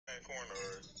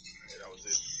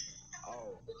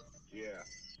Oh, yeah.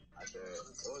 I said,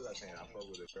 what was I saying? I fuck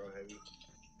with a girl heavy.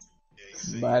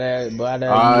 By that you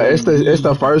mean It's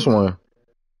the me. first one.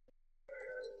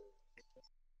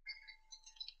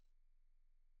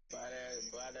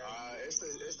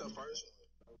 It's the first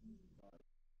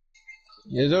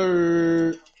Yes,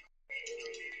 sir.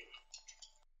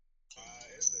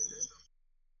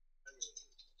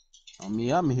 I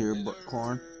mean, I'm here, but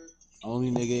corn.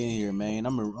 Only nigga in here, man.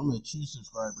 I'm a true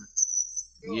subscriber.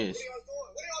 Yes.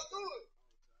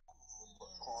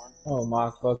 Oh my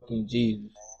fucking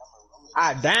Jesus!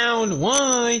 I downed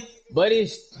one, but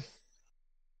it's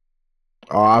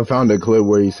Oh, I found a clip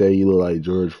where he said you look like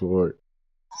George Floyd.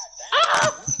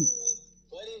 ah!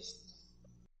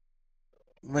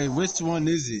 Wait, which one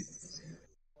is it?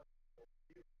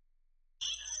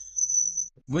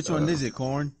 Which one Uh, is it,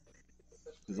 corn?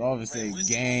 Because obviously,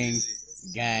 gang,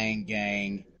 gang,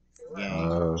 gang,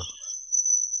 gang. uh,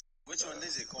 Which one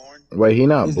is it, corn? wait, he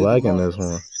not Is it the black in most? this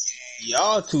one.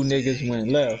 Y'all two niggas went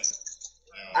left.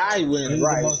 I went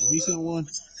right. The most recent one?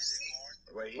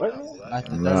 Wait, he What? not black Like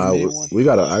in the this. 30-day one? I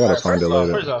gotta Alright, find first it of all,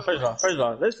 later. first of all, first of all,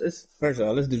 first of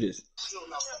all, let's do this.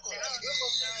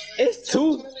 It's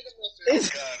two.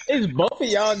 It's both of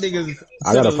y'all niggas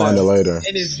I to gotta the find it left, later.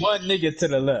 and it's one nigga to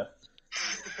the left.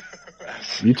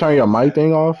 You turn your mic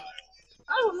thing off?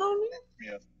 I don't know,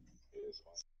 nigga.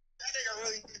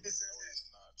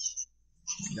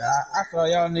 Yeah, I saw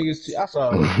y'all niggas. I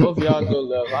saw both of y'all go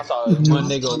left. I saw one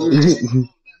nigga on the right.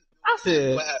 I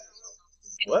said,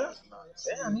 what?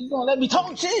 Damn, you gonna let me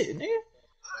talk shit, nigga?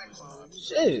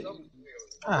 Shit.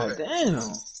 Ah,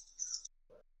 damn.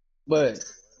 But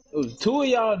it was two of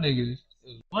y'all niggas. It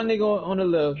was one nigga on the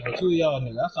left, and two of y'all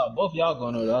niggas. I saw both of y'all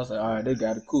going over there. I was like, all right, they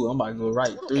got it cool. I'm about to go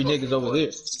right. Three niggas over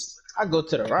here. I go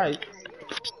to the right.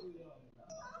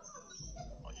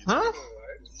 Huh?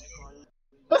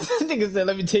 This nigga said,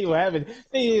 let me tell you what happened.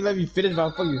 Nigga ain't let me finish my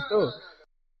fucking story.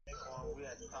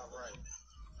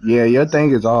 Yeah, your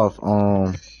thing is off.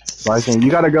 Bryson,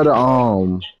 you gotta go to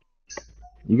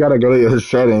your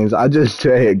settings. I just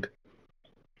checked.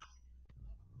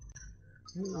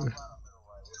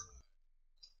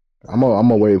 I'm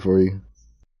gonna wait for you.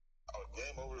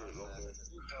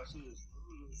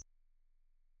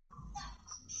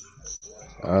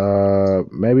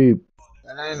 Maybe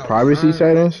That ain't no privacy fun.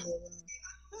 settings.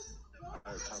 I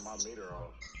turn my meter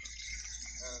off.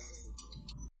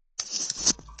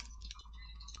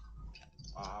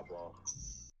 I hop off.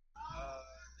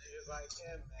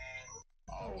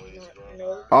 Always,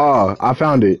 bro. Oh, I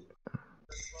found it.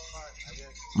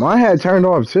 Mine had turned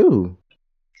off too.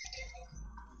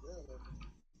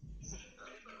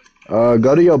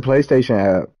 Go to your PlayStation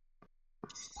app.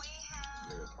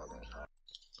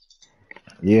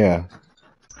 Yeah,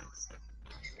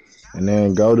 and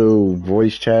then go to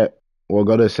voice chat. Well,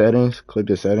 go to settings. Click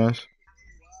the settings.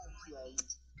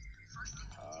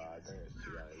 I think it's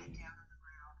TIE.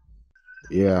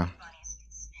 Yeah,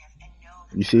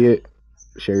 you see it.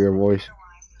 Share your voice.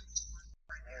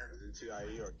 Is it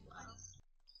TIE or?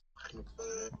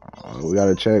 We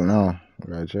gotta check now.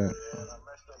 We gotta check. I messed up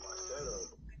my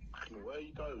setup. What,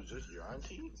 you thought it was just your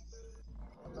auntie?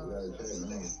 We gotta check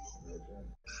now.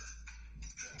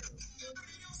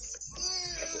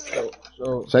 Say So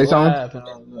what something. happened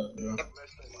on the left, bro? I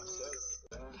messed up my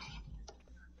setup.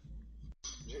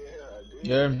 Yeah, I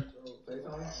You heard me? did.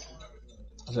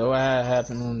 So what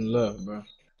happened on the left, bro?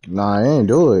 Nah, I ain't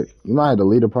do it. You might have to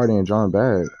leave the party and join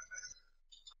back.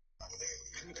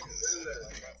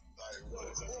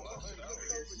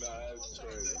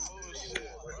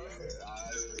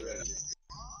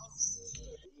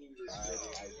 Nah,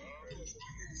 that's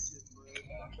crazy.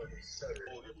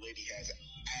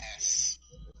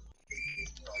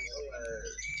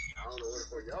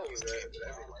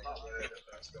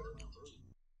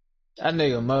 That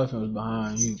nigga Muffin was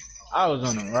behind you. I was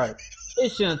on the right.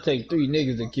 It shouldn't take three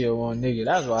niggas to kill one nigga.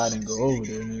 That's why I didn't go over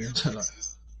there, nigga.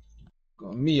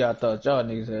 Like, me, I thought y'all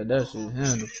niggas had that shit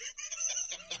handled.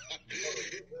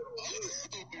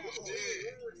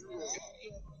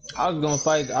 I was gonna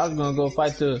fight. I was gonna go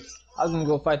fight the. I was gonna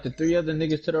go fight the three other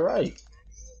niggas to the right.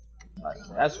 Like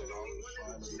that's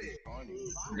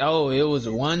no. It was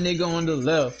one nigga on the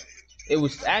left. It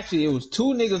was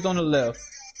two niggas on the left.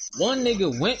 One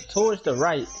nigga went towards the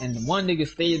right, and one nigga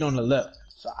stayed on the left.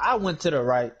 So I went to the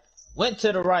right. Went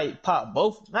to the right. Popped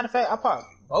both. Matter of fact, I popped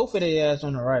both of their ass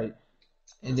on the right.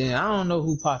 And then I don't know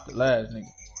who popped the last nigga.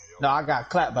 No, I got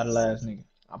clapped by the last nigga.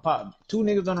 I popped two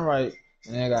niggas on the right,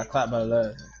 and then I got clapped by the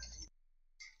last nigga.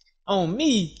 On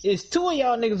me, it's two of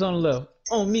y'all niggas on the left.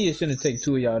 On me, it shouldn't take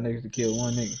two of y'all niggas to kill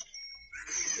one nigga.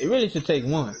 It really should take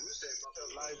one.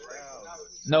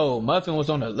 No, Muffin was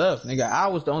on the left, nigga. I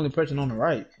was the only person on the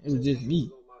right. It was just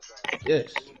me.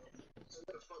 Yes.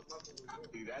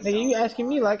 Nigga, you asking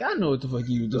me like I know what the fuck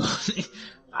you doing.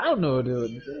 I don't know what it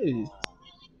is.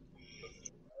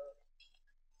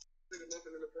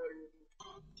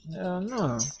 Hell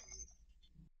no.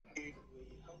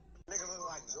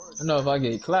 I know if I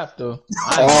get clapped though,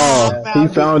 I ain't gonna be Oh, mad.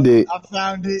 he found it. I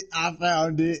found it. I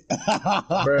found it.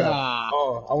 Bruh.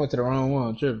 Oh, I went to the wrong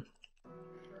one, true.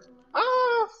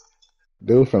 Ah.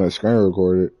 Dude from the screen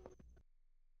recorded.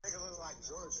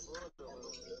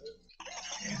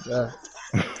 Yeah.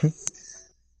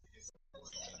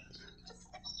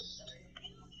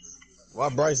 Why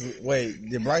Bryce? Wait,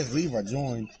 did Bryce leave or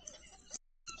join?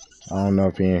 I don't know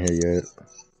if he in here yet.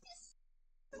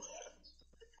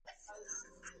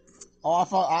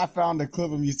 Oh, I found the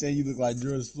clip of you saying you look like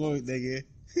George Floyd, nigga.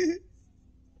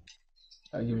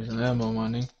 I give me some ammo, my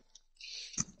nigga.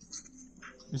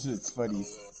 This shit's funny.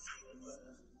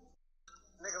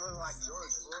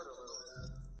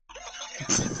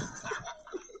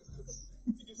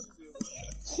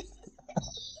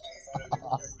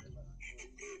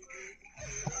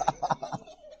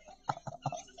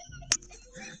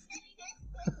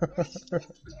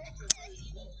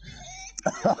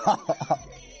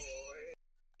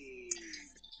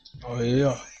 Oh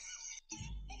yeah.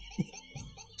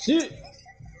 Shit.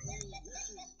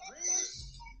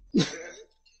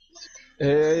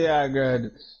 Yeah, I got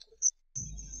it.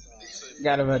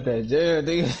 Got him at that jail,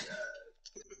 nigga.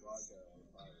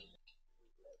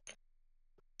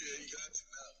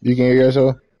 You can hear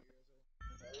yourself?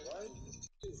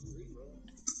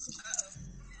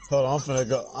 Hold on, I'm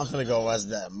finna go watch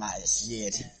that my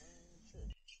shit.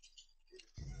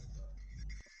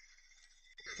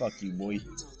 Fuck you, boy.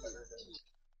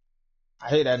 I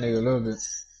hate that nigga a little bit.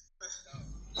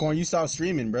 Corn, you stopped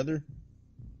streaming, brother.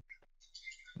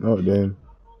 No, it didn't.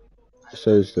 It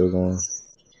says it's still going.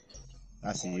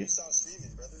 I see it.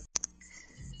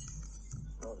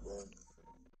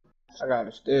 I got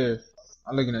the stairs.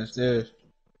 I'm looking at the stairs.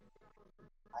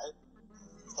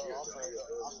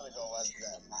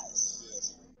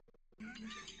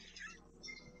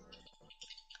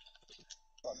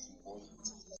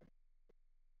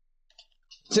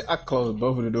 I closed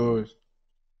both of the doors.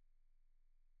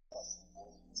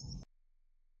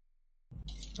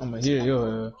 I'ma hear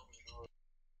your ass.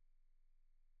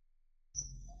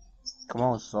 Come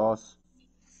on, sauce.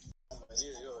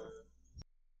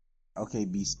 Okay,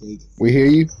 beefsteak. We hear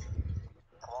you?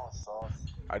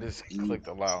 I just clicked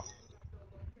allow.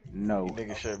 No. You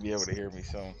niggas should be able to hear me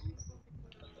soon.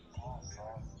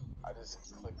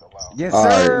 Yes,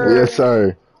 Alright, sir. yes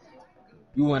sir.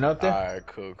 You went up there? Alright,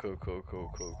 cool.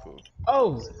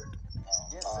 Oh!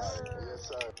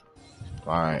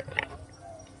 Alright.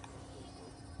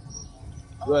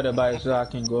 Go ahead by so I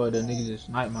can go there. Niggas just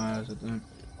snipe my ass, I think.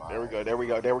 There we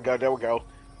go.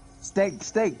 Steak.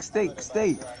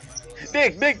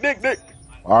 Nick.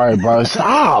 Alright, bro.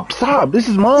 Stop. This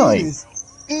is mine.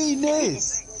 Eat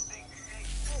this.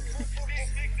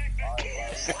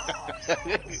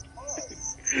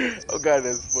 Oh god,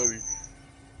 that's funny.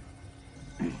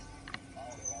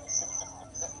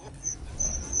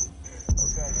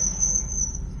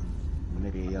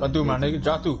 What do, my nigga?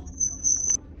 Drop through.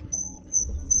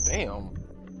 Damn.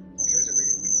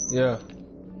 Yeah.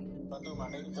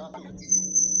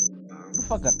 The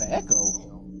fuck got the echo?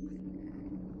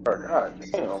 God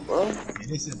damn, bro.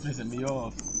 This shit pissing me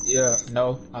off. Yeah.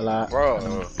 No, I lied.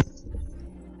 Bro.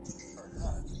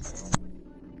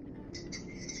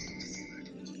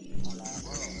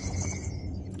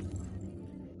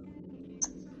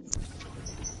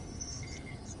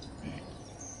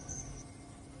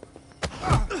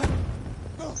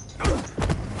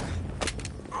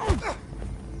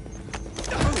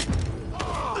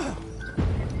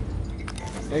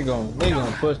 They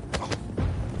gonna push.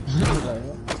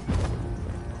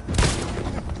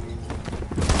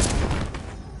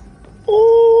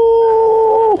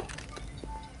 Ooh.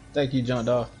 Think you jumped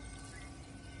off.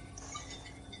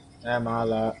 Damn, I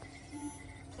lied.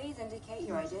 Please indicate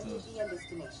your identity and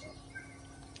destination.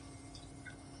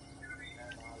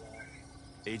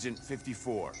 Agent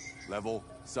 54, level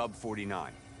sub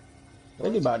 49.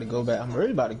 Really about to go back. I'm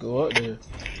really about to go up there.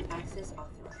 Access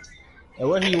authorized. And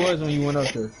where he was when you went up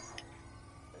there?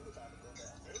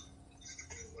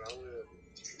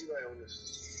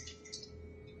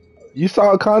 You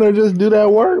saw Connor just do that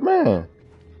work, man.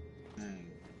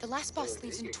 The last bus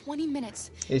leaves in 20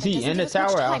 minutes. Is That he doesn't in give the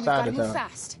us much tower or time. We've outside gotta the move tower?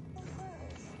 fast.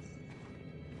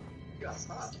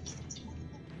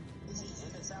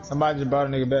 Somebody just brought a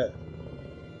nigga back.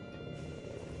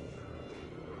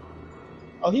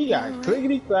 Oh, he got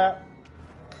clickety clap.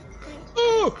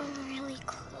 Ooh! I'm really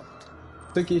cold.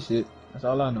 Took his shit. That's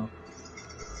all I know.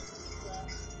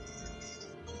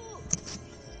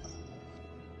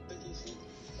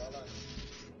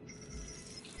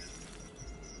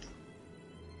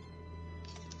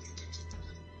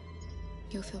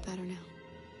 You'll feel better now.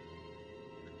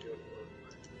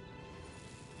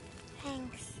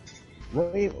 Thanks.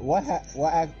 Wait, what?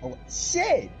 Oh,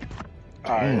 shit!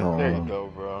 Alright, there you Damn. go,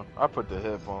 bro. I put the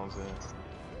headphones in.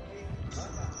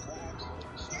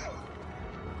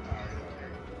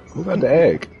 Who got the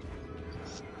egg?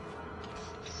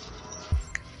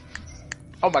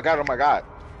 Oh my god, oh my god.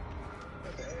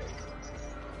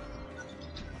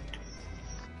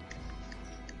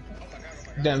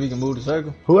 Damn, we can move the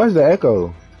circle. Who has the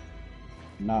echo?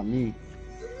 Not me.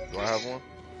 Do I have one?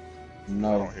 I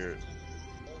No. don't hear it.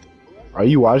 Are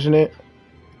you watching it?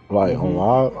 Like on Mhm.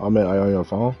 live? I mean, on your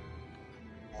phone?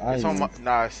 It's on my,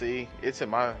 nah, see, it's in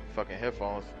my fucking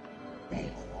headphones.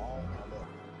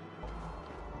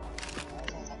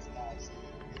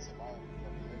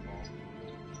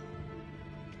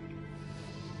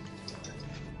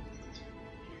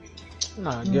 I'm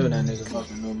not giving that nigga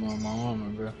fucking no more of my armor,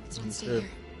 bro. Don't I'm stay sure. here.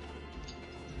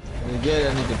 When you get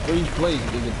that nigga 3 plates,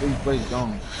 nigga 3 plates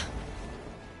gone.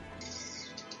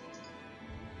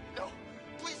 No,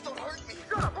 please don't hurt me.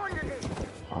 Shut up on your knees.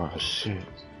 Oh shit.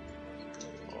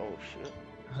 Oh shit.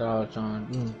 That's all I'm trying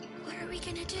to do. What are we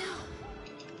gonna do?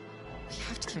 We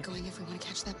have to keep going if we want to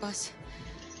catch that bus.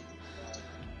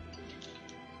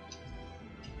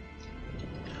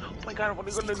 Oh my god, what are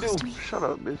you Stay gonna close do? to me. Shut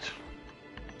up, bitch.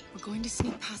 We're going to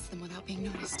sneak past them without being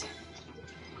noticed.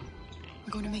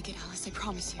 We're going to make it, Alice, I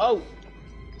promise you. Oh!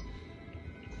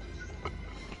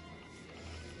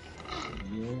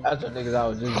 That's what niggas I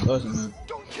was just busting, man.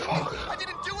 Don't kill me. I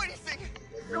didn't do anything.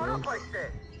 Shut up, I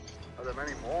said. Are there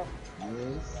many more?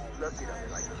 Look, you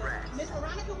don't like trash. Miss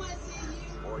Veronica wants to see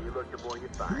you. Boy, you look the boy you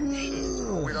find.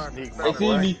 We don't Sneak They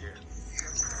see me.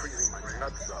 freezing my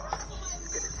nuts off. It's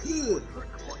gonna take you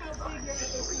look the boy you find.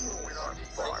 We're not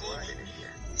far from finish yet.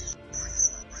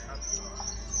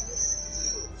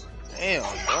 Damn,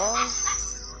 bro.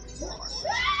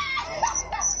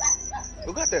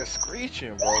 Who got that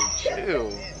screeching, bro?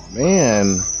 Chill.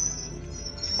 Man.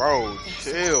 Bro,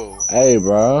 chill. Hey,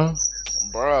 bro.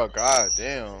 Bro,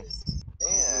 goddamn.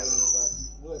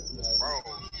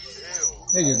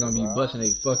 Niggas gonna be busting they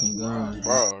fucking guns,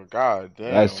 bro. Bro,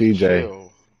 goddamn. That's CJ.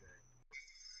 Chill.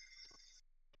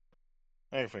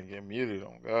 I ain't finna get muted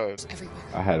on God. Everywhere.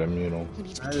 I had a mute on. We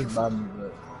need to I be just careful. bobbed me,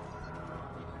 but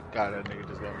God, that nigga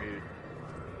just got muted.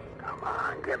 Come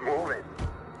on, get moving.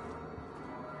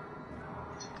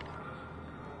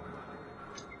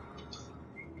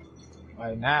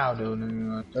 right now, though,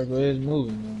 nigga, circle is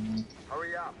moving, though, man.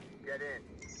 Hurry up. Get in.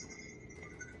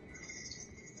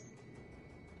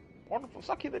 Wonderful,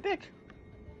 suck you the dick.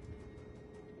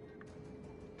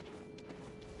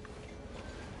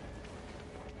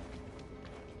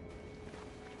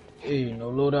 Hey,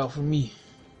 no loadout for me.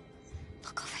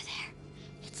 Look over there.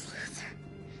 It's Luther.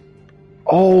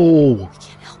 Oh, We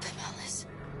can't help him, Alice.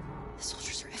 The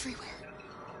soldiers are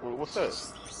everywhere. What's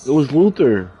that? it was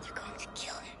Luther. They're going to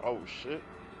kill him. Oh, shit.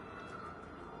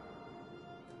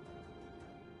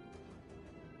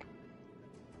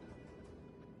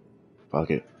 Fuck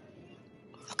it.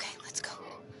 Okay, let's go.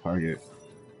 Fuck it.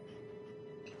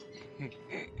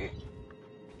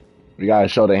 We gotta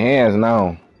show the hands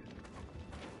now.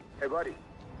 Hey, buddy.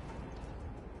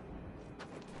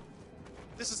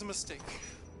 This is a mistake.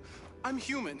 I'm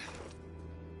human.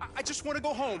 I just want to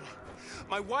go home.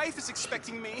 My wife is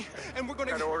expecting me, and we're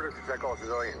gonna... Got orders to check all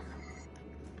civilians.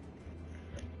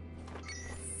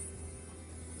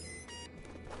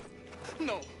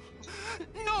 No.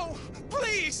 No!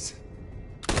 Please!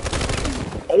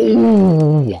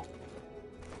 Oh,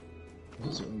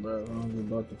 Listen, bro, I'm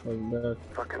about to fuck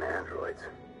back. Fucking androids.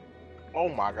 Oh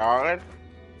my god.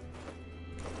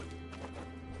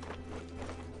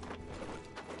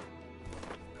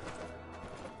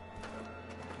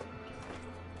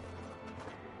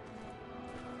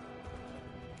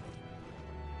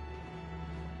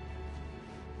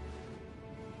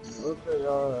 Okay,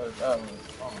 y'all, that was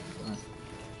fun, man.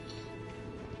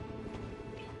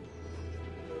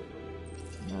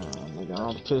 Nah, nigga,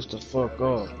 I'm pissed the fuck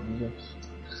off, nigga.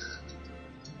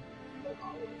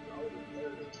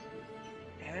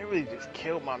 Man, they really just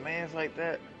killed my mans like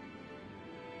that.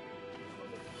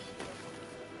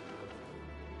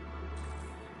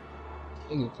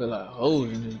 Nigga feel like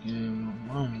hoes in this game,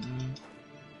 my mama, man.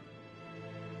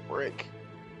 Rick.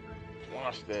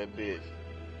 Watch that bitch.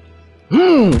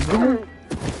 Hmm.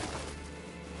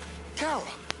 Carol!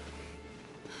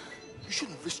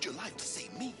 shouldn't have risked your life to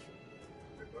save me.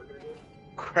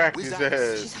 Crack his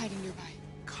ass. She's hiding nearby.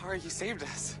 Kara, you saved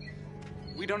us.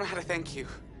 We don't know how to thank you.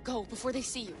 Go before they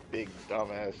see you. Big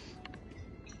dumbass.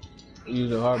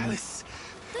 Use a hard one. Alice.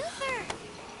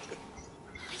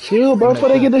 Chill, bro, before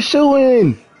they get the shoe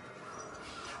in.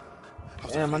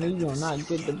 Damn, I need you to not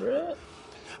get the bread.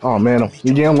 Oh man,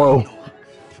 we getting low.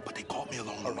 But they caught me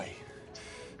along the way.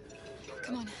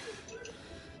 Come on.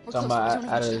 We're Talking close. We about don't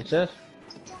have out of the much chest.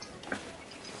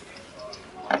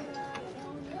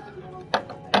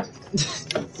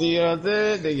 See what I'm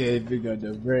saying? They get big on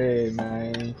the bread,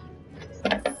 man.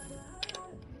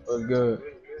 What's good?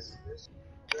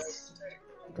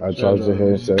 I charged the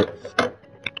headset.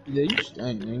 Yeah, you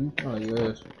stink, man. You probably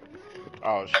yes.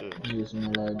 Oh shit. You just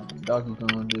smell like Donkey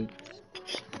Kong, dude.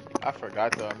 I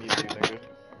forgot to unmute you, nigga.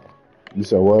 You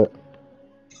said what?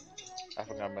 I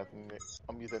forgot to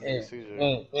unmute that nigga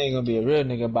CJ. Ain't gonna be a real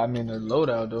nigga by me in the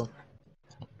loadout, though.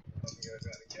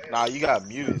 Nah, you got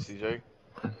muted, CJ.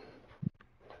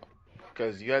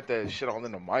 Cause you had that shit on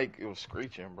in the mic. It was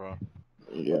screeching, bro.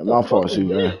 Yeah, my fault,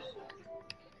 CJ.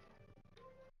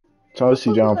 Tell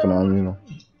CJ I'm finna unmute him.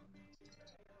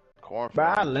 Bro,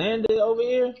 I landed over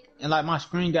here, and like my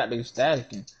screen got the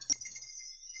staticing.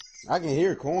 I can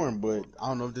hear Corn, but I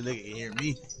don't know if the nigga can hear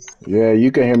me. Yeah,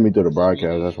 you can hear me through the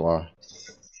broadcast, that's why.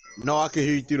 No, I can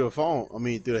hear you through the phone. I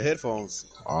mean, through the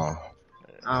headphones. Oh.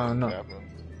 I don't know.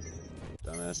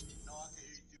 Dumbass.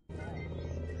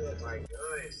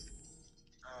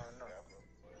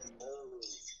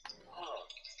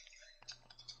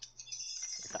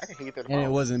 I can hear that. And it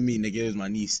wasn't me, nigga. It was my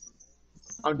niece.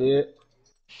 I'm dead.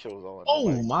 Shows all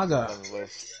Oh my god.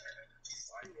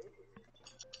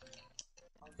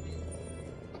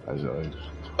 That's nice.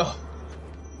 Oh.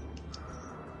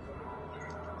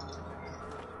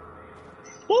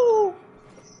 Woo!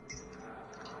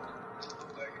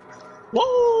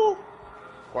 Woo!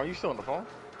 Why are you still on the phone?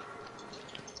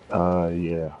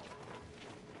 Yeah.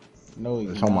 No,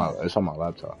 it's on my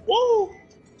laptop. Woo!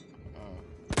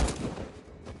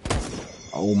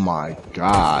 Oh my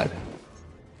god.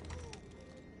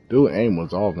 Dude, aim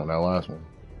was off on that last one.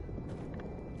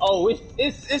 Oh,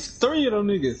 it's three of them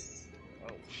niggas.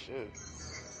 Oh shit.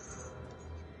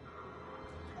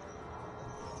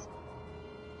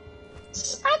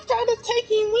 I tried to take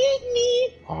him with me.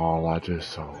 Oh, I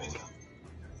just sold.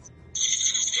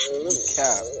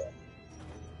 Cap.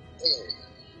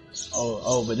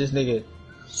 Oh, but this nigga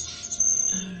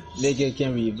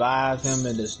can revive him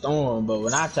in the storm, but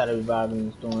when I try to revive him in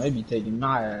the storm, it be taking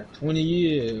my ass 20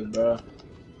 years, bro.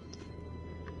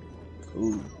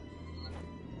 Cool.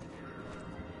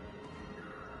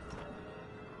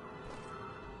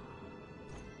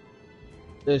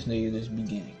 This nigga just be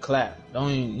getting clapped.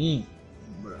 Don't even eat,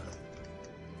 bro.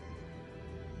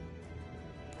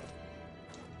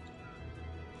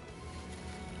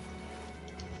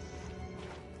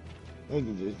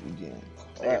 Nigga just be getting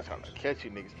They trying to catch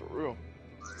you niggas for real.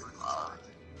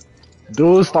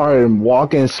 Dude started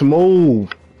walking smooth.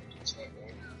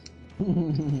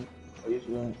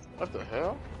 What the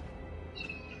hell?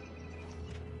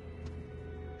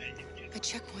 A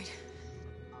checkpoint.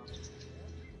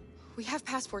 We have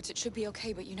passports. It should be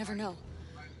okay, but you never know.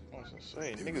 I was gonna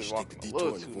say, niggas walking a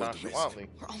little too nonchalantly.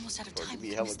 We're almost out of time.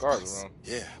 Be hella guards around.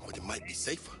 Yeah, but it might be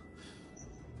safer.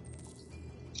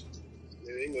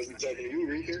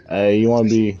 Hey, you wanna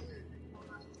be...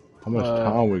 How much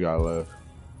time we got left?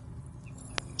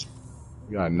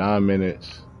 We got 9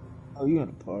 minutes. Oh, you got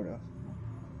a part of.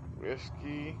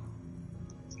 Risky.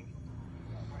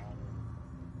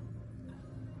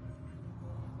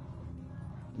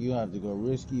 You have to go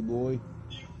risky, boy.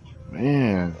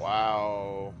 Man.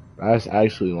 Wow. That's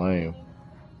actually lame.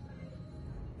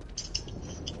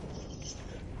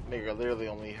 Nigga literally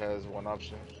only has one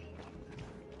option.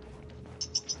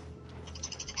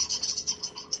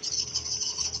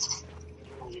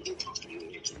 I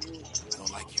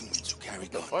don't like humans who carry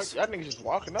guns. Fuck? That nigga's just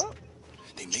walking up?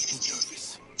 They make me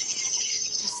nervous.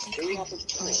 Just stay calm. All right,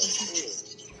 Luther.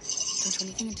 Don't do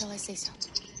anything until I say so.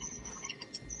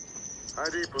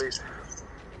 ID, please.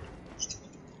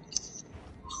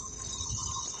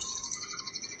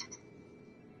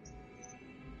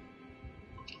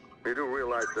 You do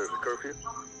realize there's a curfew?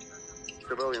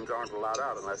 Civilians aren't allowed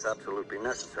out unless absolutely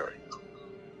necessary.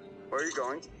 Where are you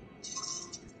going?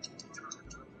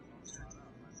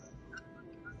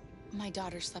 My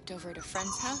daughter slept over at a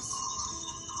friend's house.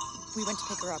 We went to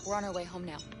pick her up. We're on our way home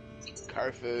now.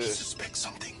 Curfew. I suspect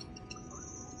something.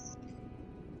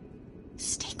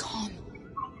 Stay calm.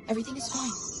 Everything is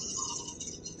fine.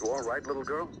 You all right, little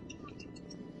girl?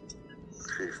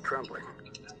 She's trembling.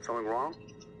 Something wrong?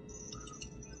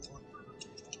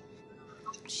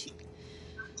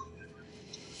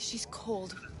 She's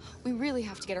cold. We really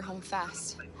have to get her home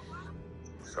fast.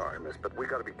 Sorry, miss, but we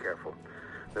gotta be careful.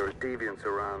 There are deviants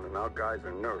around and our guys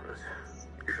are nervous.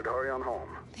 You should hurry on home.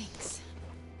 Thanks.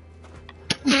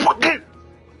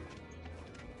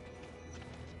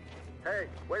 Hey,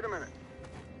 wait a minute.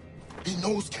 He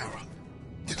knows, Kara.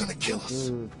 They're gonna kill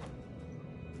us.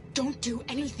 Don't do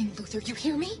anything, Luther. You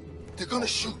hear me? They're gonna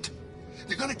shoot.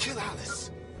 They're gonna kill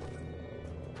Alice.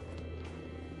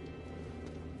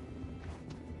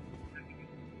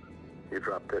 You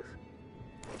drop this.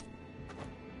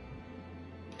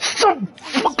 Stop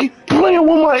fucking playing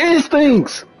with my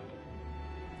instincts.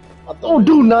 Don't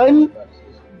do nothing.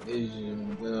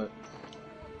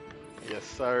 Yes,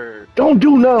 sir. Don't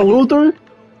do nothing, Luther.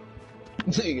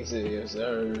 Nigga said yes,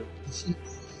 sir.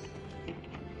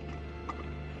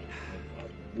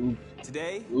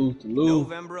 Today, Luke.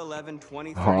 November 11,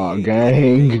 2038, Aw,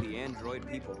 gang. the android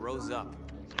people rose up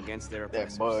against their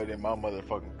That oppressors. mud in my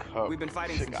motherfucking cup. We've been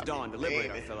fighting Shit since got dawn me to liberate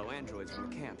our steaming. fellow androids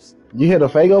from camps. You hear the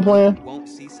Fago playing? We won't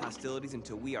cease hostilities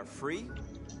until we are free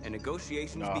and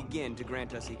negotiations begin to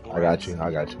grant us equal I got rights. you.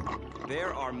 I got you.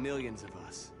 There are millions of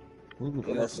us. We That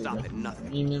will stop shit at nothing.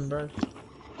 Demon, bro.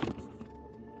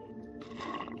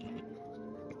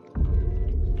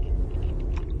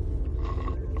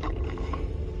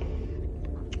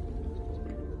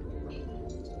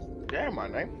 Damn, my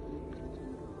name.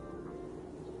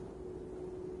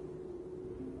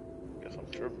 Guess I'm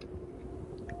tripping.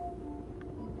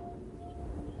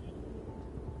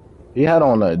 He had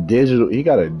on a digital. He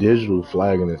got a digital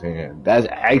flag in his hand. That's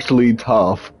actually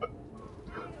tough.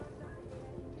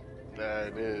 Yeah,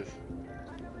 it is.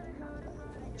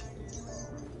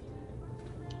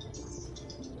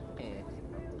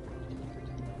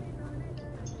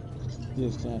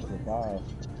 This stands for 5.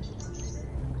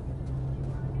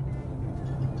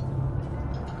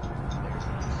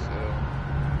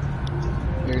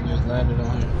 Nigga just landed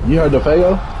on him. You heard the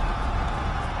Fago?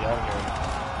 Yeah,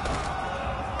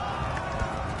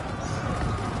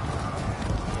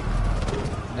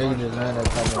 Nigga just landed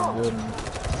on top of the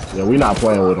building. Yeah, we not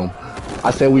playing with him.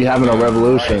 I said we having a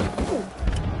revolution.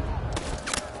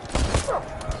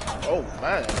 Oh,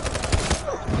 man.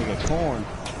 Nigga, corn.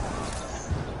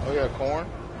 Oh, yeah, corn.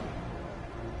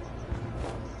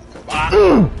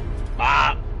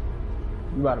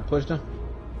 You about to push them?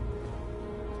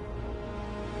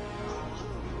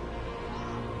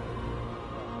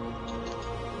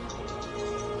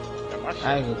 Damn, my shit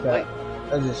I ain't gonna late.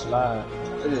 cut. Let's just slide.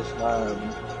 Let's just slide,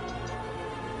 man.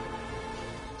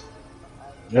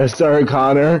 Yes, sir,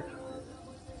 Connor.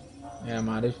 Yeah,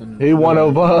 man, they finna. He one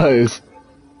of us.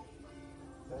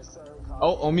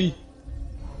 Oh, on me.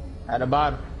 At the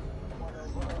bottom.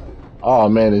 Oh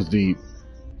man, it's deep.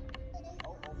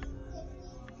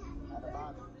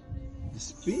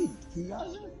 Speak. He got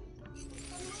it.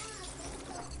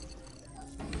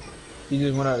 He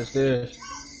just went out the stairs.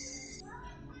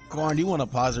 Corn, do you want to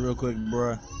pause it real quick,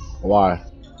 bro? Why?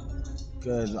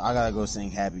 Cause I gotta go sing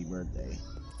happy birthday.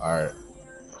 All right.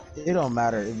 It don't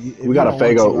matter if you. If We got a you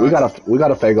don't Fago. want to, We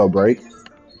got a Fago break.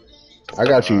 I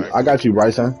got you. Alright. I got you,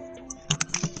 Bryson.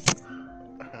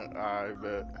 I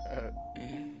bet.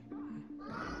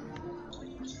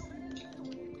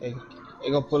 They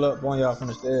gonna pull up on y'all from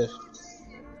the stairs.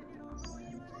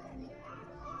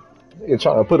 Nigga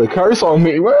trying to put a curse on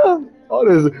me, man. All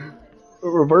this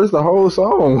reverse the whole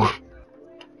song.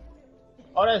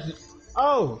 Oh, that's.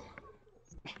 Oh!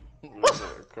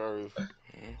 Curse.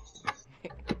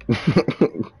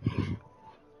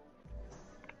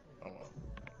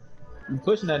 You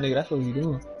pushing that nigga, that's what you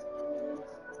doing.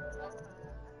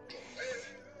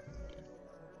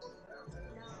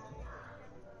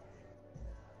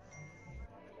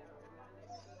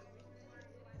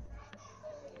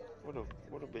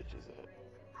 Where the bitch is at?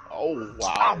 Oh,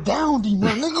 wow. I downed him,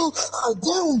 my nigga. I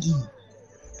downed him.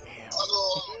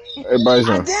 Hey,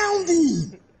 Bryson. I downed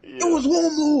him. Yeah. It was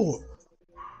one more.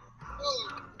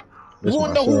 This You my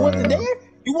wanna know who wasn't son. there?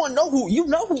 You wanna know who? You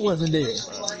know who wasn't there.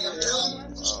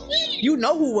 You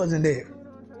know who wasn't there.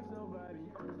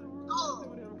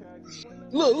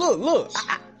 Look.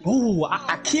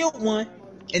 I killed one,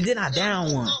 and then I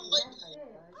downed one.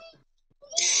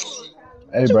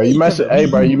 Hey, bro, you messing. Hey,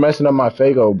 bro, you messing up my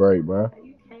Fago break, bro.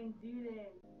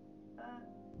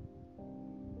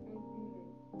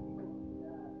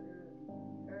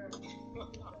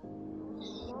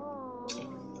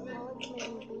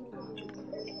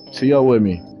 T.O. with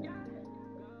me.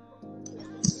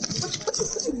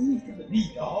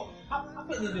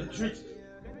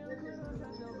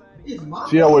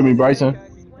 T.O. with me, Bryson.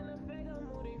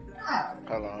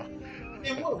 Hold on.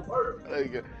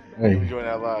 Hey. Let me join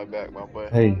that live back, my boy.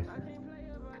 Hey.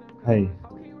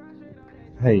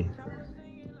 Hey,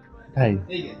 hey,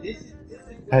 Nigga, this is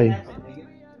what hey, happened, nigga.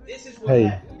 This is what hey,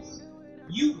 happened.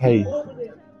 You hey. over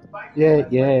there fighting Yeah,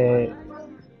 somebody, right? yeah.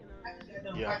 I just got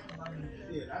done Yeah. fighting somebody in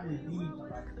the field. I just beat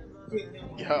somebody, hit them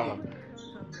on the Yeah. head.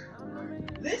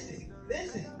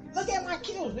 Listen. Look at my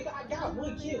kills, nigga. I got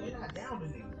one kill and I downed the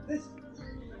nigga. Listen,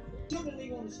 kill the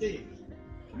nigga on the stairs.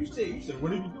 You said,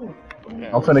 what are you doing?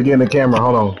 Yeah. I'm finna get in the camera.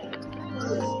 Hold on.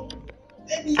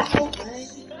 Let me talk, man.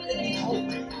 Let me talk,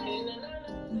 man.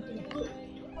 You finna put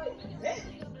like that.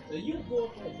 So you go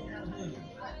up there down him.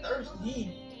 I thirsted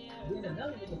him. Then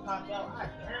another nigga popped out. I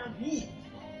downed him.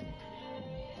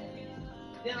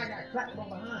 Then I got clapped from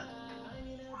behind.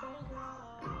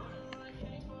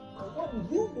 So what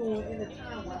was you doing in the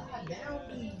time where I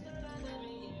downed him?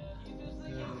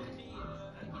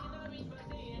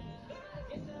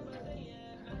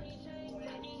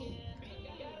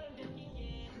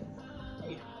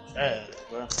 Trash,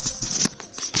 bro.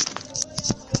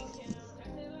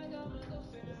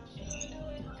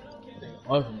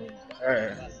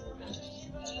 Trash.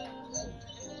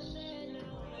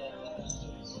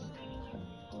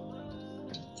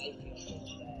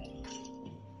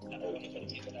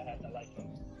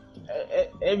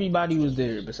 Everybody was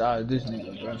there besides this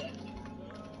nigga, bro.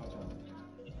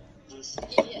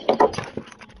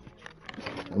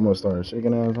 I'm gonna start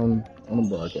shaking ass on the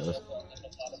broadcast.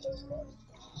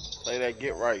 Play that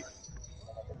get right.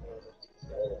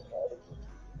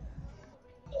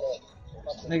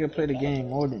 Nigga play the game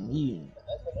more than me.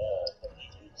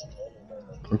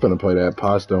 I'm finna play that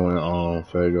pasta and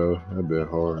Fago. That bit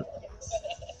hard.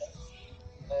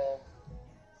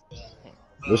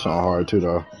 This one hard too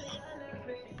though.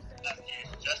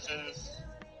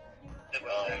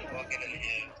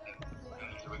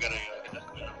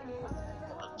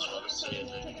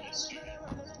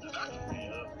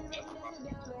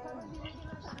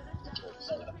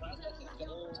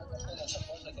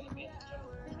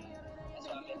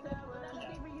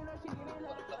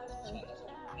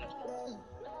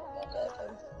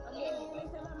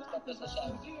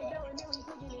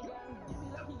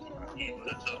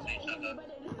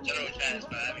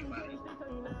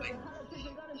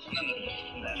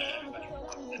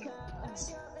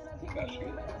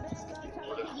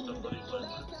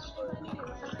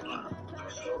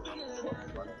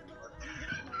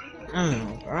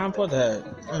 I'm put that.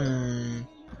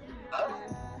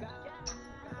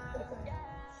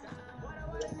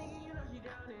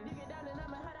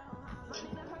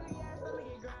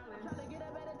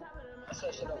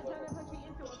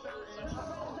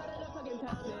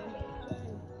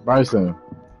 Bryson,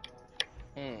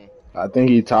 Hmm. I think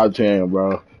he top 10,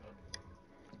 bro.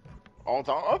 On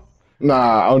time?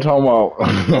 Nah, I'm talking about.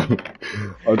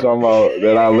 I'm talking about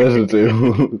that I listen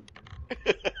to.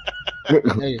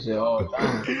 Nigga said all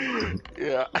time.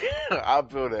 Yeah. I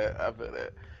feel that. I feel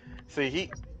that.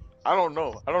 See, I don't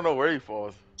know. I don't know where he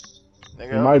falls.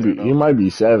 Nigga up there He though. might be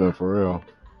 7 for real.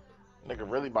 Nigga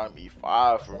really might be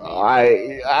 5 for me,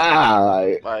 but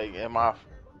I like,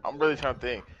 I'm really trying to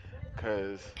think,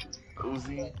 cause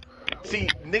Uzi. See,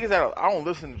 niggas that I don't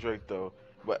listen to Drake though,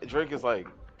 but Drake is like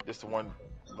just the one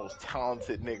most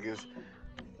talented niggas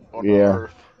on the yeah.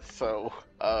 earth. So,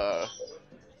 but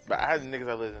I had niggas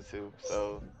I listen to.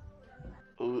 So,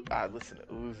 I listen to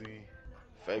Uzi,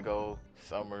 Fago,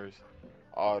 Summers,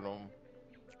 Autumn,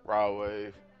 Raw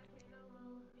Wave.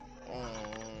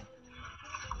 Mm,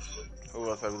 who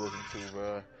else have we listened to,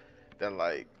 bro? That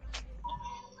like,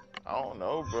 I don't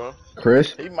know, bro.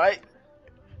 Chris? He might.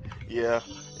 Yeah,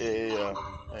 yeah.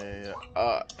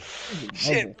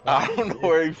 Shit. I don't know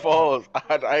where he falls.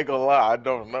 I ain't gonna lie. I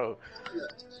don't know.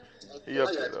 He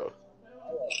up there though.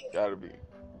 Gotta be.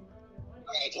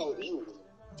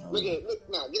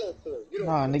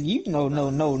 Nah, nigga, you no,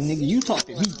 nigga, you talk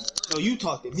to me. No, you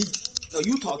talk to me. No,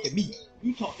 you talk to me.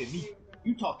 You talk to me.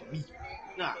 You talk to me.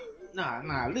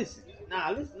 Listen. Nah,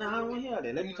 I don't want to hear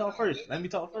that. Let me talk first. Let me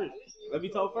talk first. Let me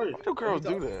talk first. Why do Let me girls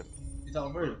talk. do that? Let me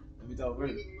talk first. Let me talk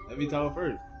first. Let me talk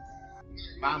first.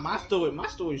 My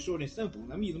story is short and simple.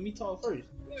 Let me talk first.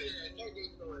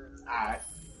 Alright.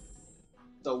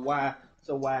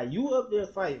 So why you up there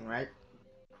fighting, right?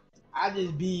 I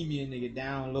just beam me a nigga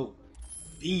down low.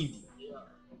 Beamed him.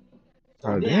 So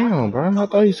Oh, then I damn, come bro. I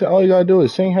thought he said all you gotta do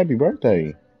is sing happy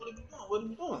birthday. what are you doing? What are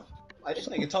you doing? Like this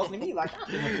nigga talking to me like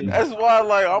I been up here. That's why,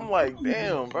 like, I'm like,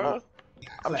 damn, bro.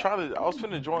 I'm Clap. trying to. I was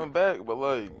finna join back, but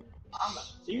like,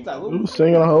 So you like, what You we was finna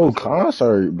singing do? a You whole push up.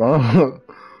 concert, bro.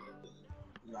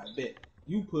 You like, bet.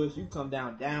 You push, you come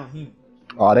down him.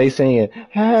 Oh, they singing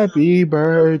happy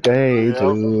birthday yep.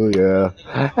 to ya.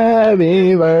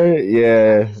 Happy birthday.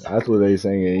 Yeah, that's what they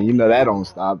singing. You know that don't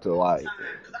stop till like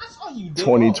Cause I saw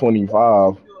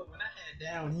 2025.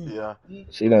 Yeah.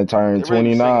 She done turned They really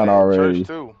be singing 29 that in church already.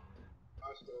 too.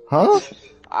 Huh?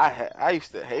 I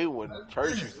used to hate when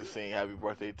church used to sing happy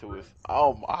birthday to us.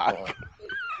 Oh my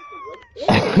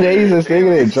They used to sing it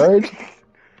They in be church?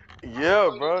 yeah,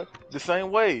 bro. The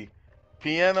same way.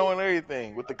 Piano and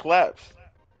everything with the claps.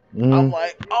 I'm Mm.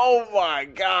 like, oh my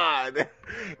God.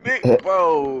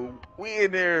 Bro, we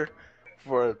in there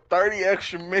for 30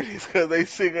 extra minutes because they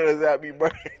singing us happy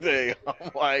birthday.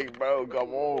 I'm like, bro,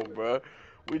 come on, bro.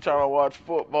 We trying to watch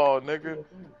football, nigga.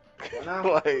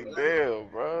 Like, damn,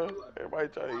 bro. Everybody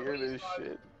trying to hear this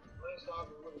shit.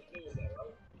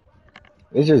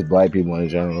 It's just black people in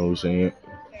general who sing it.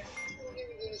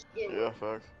 Yeah,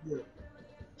 facts.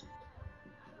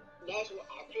 That's what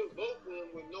I killed both of them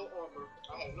with no armor.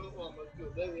 I had no armor.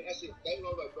 Killed both of them. That shit. They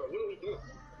was like, bro, what are we doing?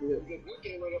 Yeah. Because you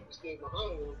came right up the stairs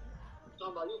behind him,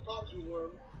 talking about your pops was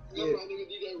one. Yeah. My nigga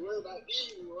DJ worried about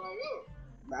these right up.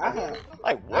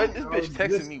 Like, what? This bitch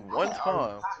texted me one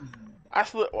time. I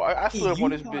slid up on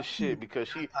this bitch shit because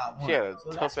she had a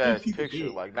tough ass picture.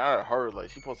 Like, not at her,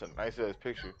 like, she posted a nice ass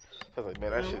picture. So I was like,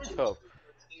 man, that shit tough.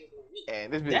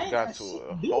 And this bitch got to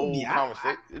a whole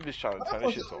conversation. This bitch trying to turn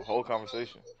this shit to a whole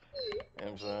conversation. You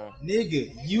know what I'm saying? Nigga,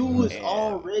 you was And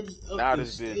already up now the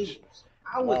this bitch stairs.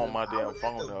 blowing my I damn was at the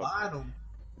phone up, bottom.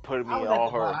 putting I me in was at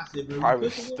all the bottom. her I said, bro, you private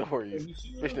pushing it? stories. You see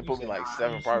Bitch him? done You put me said, nah, like I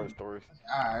 7 ain't shooting. private stories.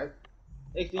 Alright.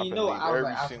 Next thing I you finna know, leave I was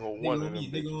every like, single nigga one of on me,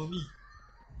 them nigga bitches. on me.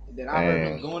 And then I heard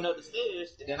him And going up the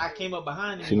stairs. And then I came up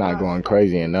behind him she and not popped going him.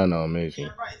 crazy and none of them, is she? Yeah,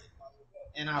 right.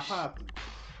 And I popped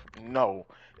him. No.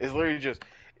 It's literally just,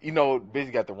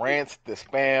 bitch got the rants, the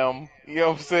spam, you know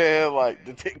what I'm saying? Like,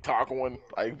 the TikTok one.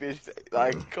 Like, bitch,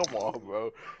 like, come on,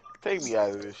 bro. Take me out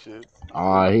of this shit.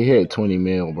 He hit 20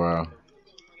 mil, bro.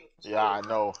 Yeah, I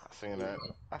know. I seen that.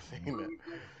 I seen that.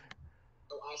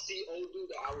 So I see old dude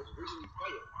that I was originally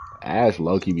fighting. Ass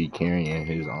Loki be carrying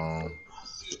his I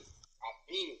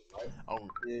beat him, right?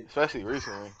 Yeah. Especially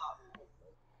recently.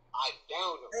 I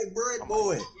downed him. Hey, bird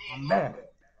boy, I'm back.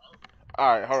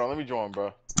 Alright, hold on. Let me join,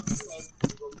 bro.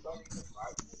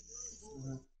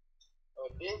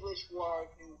 Denver squad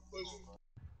can push him.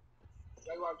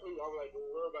 That's why I told you I was like, don't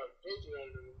worry about chasing that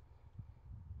nigga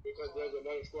because there's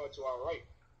another squad to our right.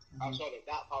 I saw the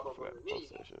dot pop I up forgot to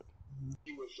underneath. post that shit.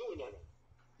 He was shooting at him.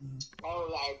 I was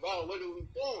like, bro, what are we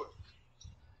doing?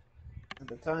 At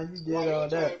the time you did all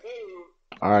that.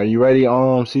 Alright, you ready,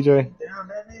 CJ? Down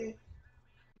that nigga?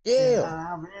 Yeah.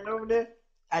 I ran over there.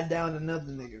 I downed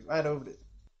another nigga right over there.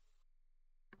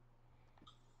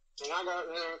 And I got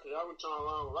there because I was trying to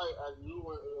run right as you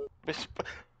went.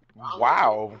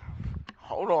 Wow.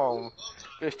 Hold on.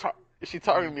 Bitch, she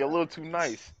talking to me a little too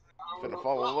nice. Finna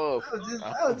fall in love.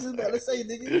 I was just about to say,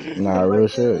 nigga, you should Nah, have real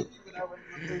right there shit. with me when I went to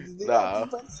this nigga. I was Nah.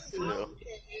 just about to say. Yeah. You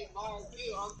can't hit my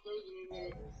kill. I'm crazy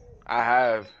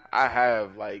nigga. I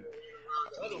have, like,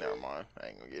 never mind. I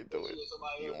ain't gonna get into it.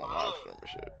 You want my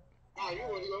shit. Nah, you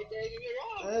want to go crazy nigga?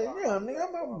 Yeah, nigga, I'm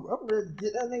ready to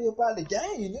get that nigga about the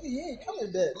game. Nigga, he ain't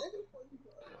coming back, nigga.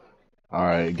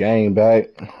 Alright, game back.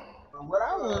 What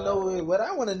I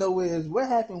want to know is what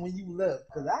happened when you left?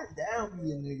 Cause I downed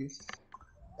me a nigga.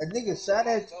 A nigga shot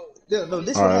at you. No,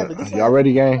 this what happened. Alright, y'all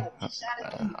ready, gang? He shot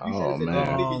at you. You should Oh, have said,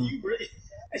 nigga, man. you ready?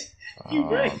 You Oh,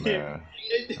 ready? man.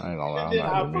 I ain't gonna lie, And I'm then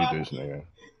not I gonna meet popped this you. nigga.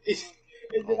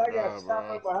 And then Oh, I got God, shot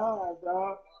bro. from behind,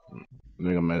 dog.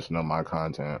 Nigga messing up my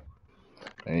content.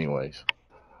 Anyways.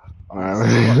 Fuck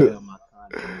Alright. out my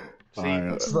content. See, I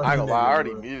ain't Fuck gonna lie. I nigga,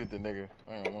 already bro. muted the nigga.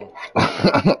 I don't know.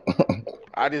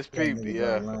 I just That peeped, niggas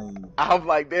yeah. are lame. I'm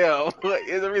like, damn.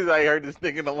 It's the reason I ain't heard this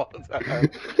nigga in a long time.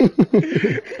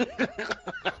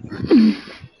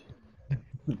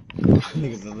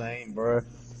 Niggas are lame, bro.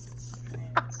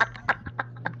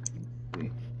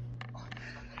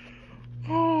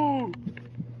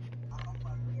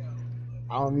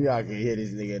 I don't know. I can hear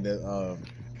this nigga in the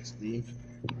Steve.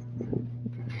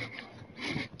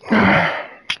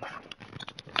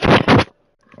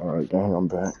 Alright, gang, I'm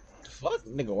back. Fuck,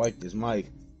 nigga, wipe this mic.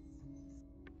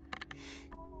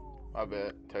 My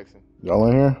bad. Texting. Y'all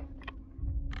in here?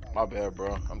 My bad,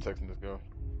 bro. I'm texting this girl.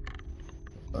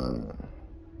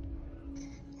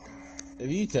 If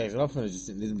you text, I'm finna just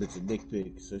send this bitch a dick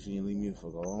pic so she can leave me the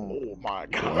fuck alone. Oh my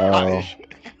Wow. gosh.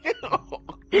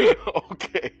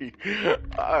 Okay.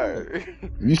 Alright.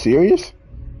 You serious?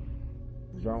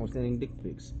 What's wrong with sending dick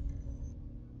pics?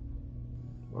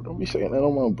 Bro, don't be saying that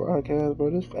on my broadcast, bro.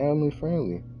 This family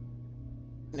friendly.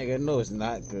 Nigga, no, it's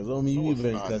not, cause on me, No, you it's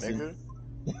been not, cussing.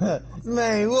 nigga.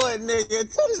 Man, what,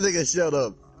 nigga? Tell this nigga shut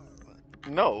up.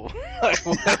 No. Like,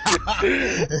 what?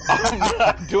 I'm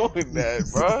not doing that,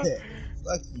 bro.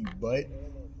 Fuck you, butt.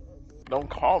 Don't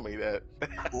call me that.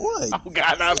 What? Oh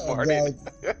God, not Yeah, farted.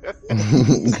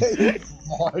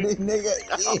 Farted, nigga.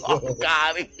 Oh Ew.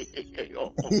 God.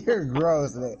 You're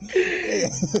gross, man.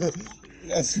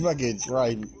 That's fucking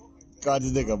right. God,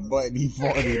 this nigga butt and he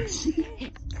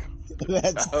farted.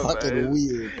 That's Oh, fucking man,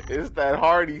 weird. it's that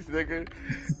Hardee's, nigga.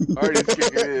 Hardee's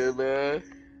kicking in, man.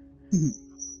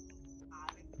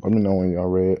 Let me know when y'all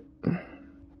read.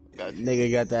 Got you. Nigga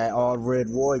got that all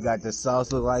red boy, got the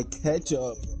sauce look like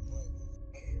ketchup.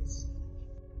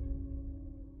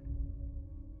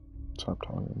 Stop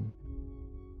talking.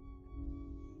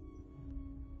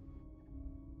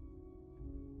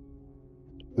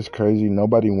 It's crazy.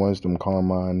 Nobody wants them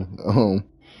Carmine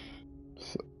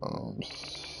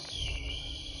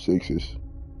sixes.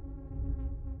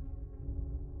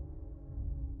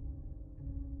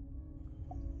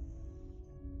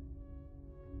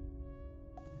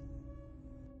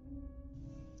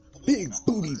 Big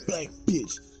booty black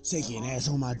bitch, shaking ass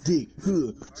on my dick.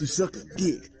 Huh, she suck a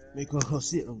dick. Make her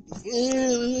sit on.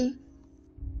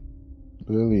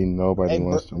 Literally nobody Hey,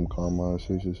 wants them Carmine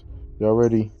sixes. Y'all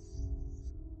ready?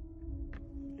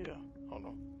 Yeah, hold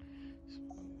on.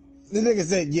 The nigga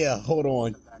said, "Yeah, hold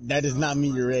on. That does not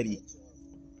mean you're ready."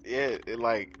 Yeah,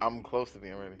 like I'm close to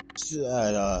being ready. Shut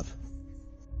up.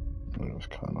 It was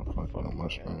kind of fucking up my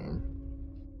stream.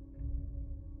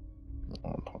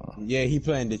 Yeah, he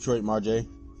playing Detroit, Marjay.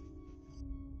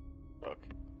 Okay.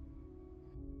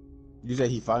 You said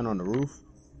he fighting on the roof?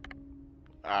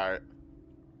 Alright.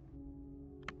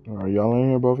 Are y'all in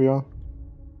here, both of y'all?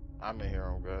 I'm in here,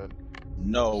 I'm good.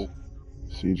 No.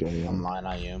 CJ. I'm lying,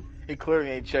 I am. He clearly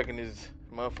ain't checking his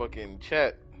motherfucking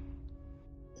chat.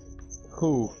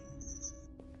 Who?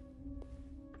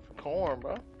 Corn,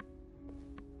 bro.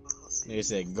 Nigga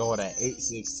said go at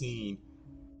 8:16.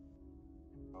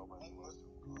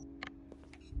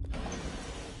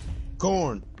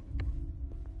 Corn.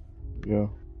 Yeah.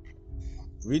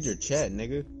 Read your chat,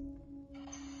 nigga.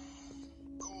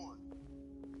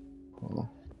 Oh.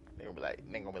 They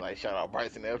gonna be like, shout out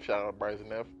Bryson F, shout out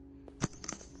Bryson F.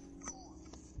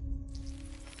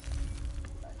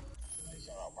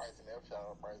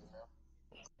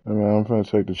 Hey man, I'm finna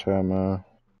take the chat, man.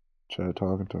 Chat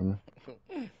talking to me.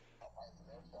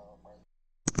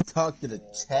 Talk to the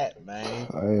chat, man.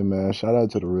 Hey man, shout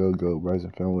out to the real GOAT,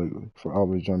 Bryson family, for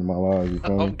always joining my lives, you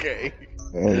feel me? Okay.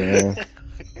 Hey man,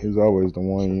 he's always the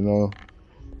one, you know.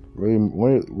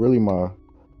 Really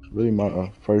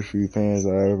my first few fans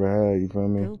I ever had, you feel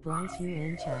me? Bill Bryce, you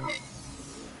in chat.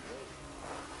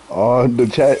 Oh,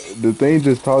 the thing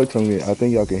just talked to me. I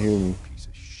think y'all can hear me. Piece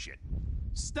of shit.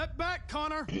 Step back,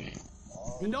 Connor.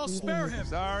 And don't spare him.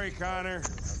 Sorry, Connor.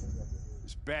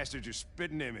 This bastard's your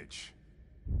spitting image.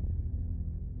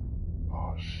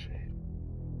 Oh shit.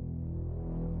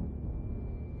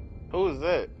 Who is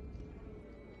that?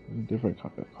 Different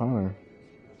Connor.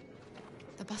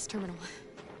 The bus terminal.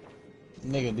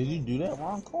 Nigga, did you do that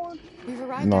wrong, Corn? We've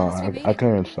arrived No, as we made I it.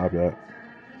 couldn't stop that.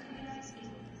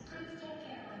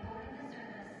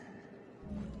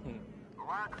 The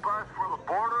last bus for the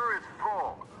border is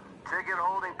full. Ticket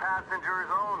holding passengers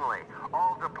only.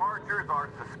 All departures are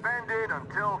suspended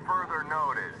until further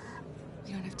notice.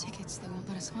 We don't have tickets. They won't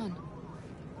let us on.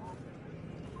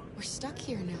 We're stuck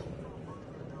here now.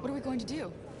 What are we going to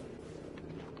do?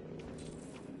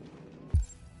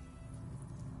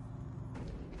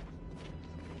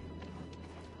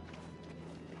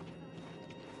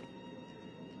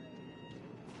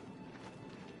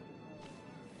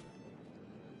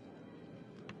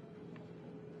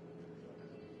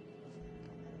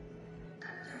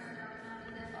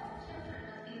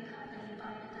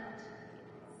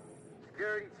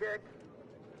 Security check.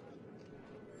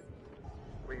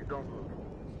 Please don't move.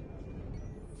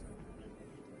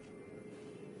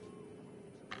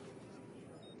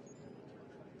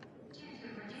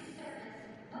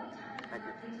 Thank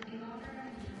you.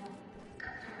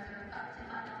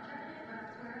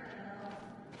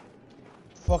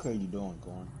 Fuck are you doing,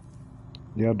 Corn?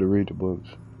 You have to read the books.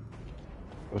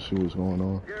 Let's see what's going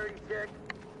on. Security check.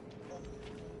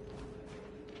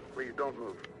 Please don't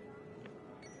move.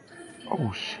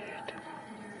 Oh shit.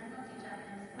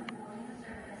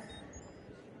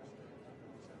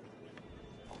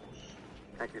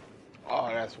 Thank you. Oh,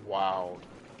 that's wild.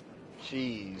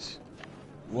 Jeez.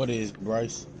 What is,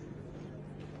 Bryce?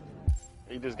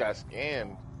 He just got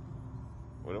scanned.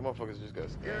 Well, them motherfuckers just got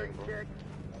scanned, bro.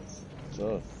 What's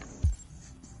up?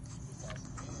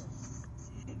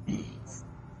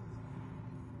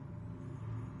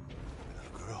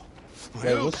 Girl.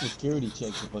 Hey, what's security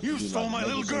check supposed You to do? stole Like, my make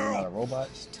little it so you're girl. not a robot?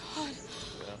 Todd. Yeah, I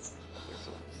think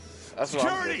so. That's what I'm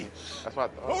Security! thinking. That's what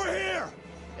I thought. Over here!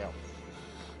 Yeah.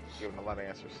 giving a lot of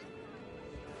answers.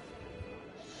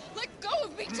 Let go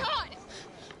of me, Todd!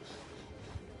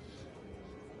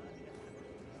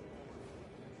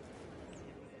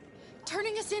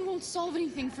 Turning us in won't solve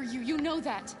anything for you. You know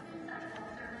that.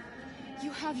 You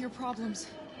have your problems.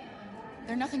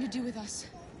 They're nothing to do with us.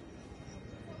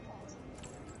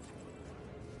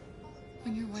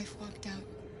 When your wife walked out,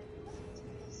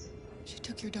 she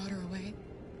took your daughter away.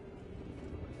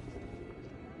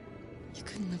 You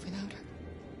couldn't live without her.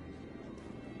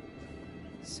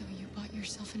 So you bought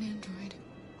yourself an android.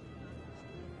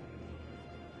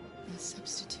 A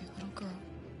substitute little girl.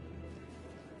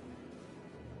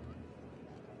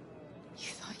 You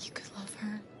thought you could love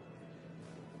her.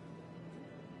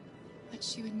 That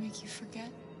she would make you forget.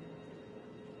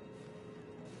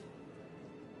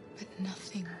 But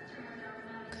nothing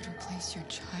could replace your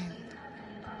child.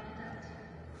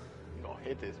 You gonna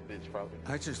hit this bitch probably.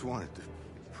 I just wanted to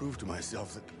prove to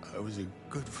myself that I was a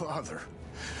good father.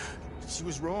 She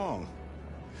was wrong.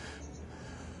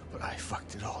 But I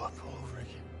fucked it all up all over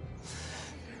again.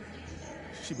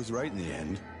 She was right in the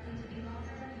end.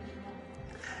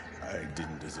 I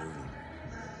didn't deserve him.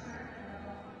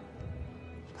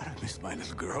 But I missed my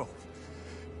little girl.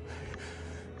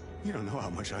 You don't know how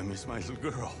much I miss my little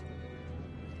girl.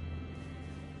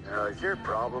 Is your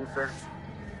problem, sir?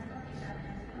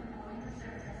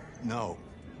 No.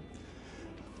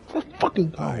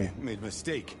 Fucking I made a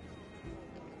mistake.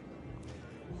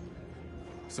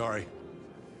 Sorry.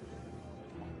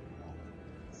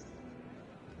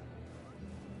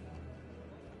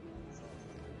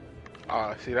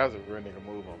 See, that was a real nigga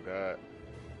move on God.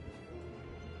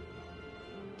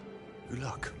 Good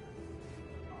luck.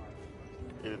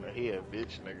 You know, he a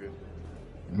bitch nigga.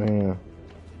 Man.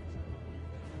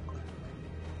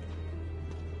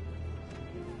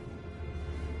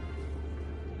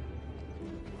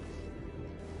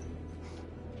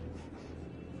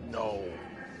 No.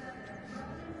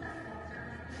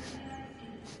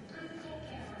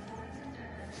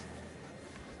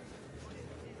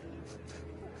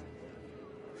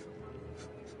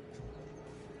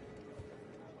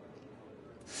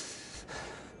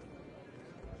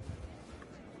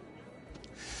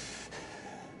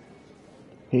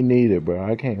 He needed it, bro. I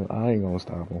ain't gonna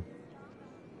stop him.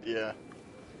 Yeah.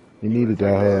 He needed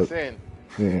that hug. In.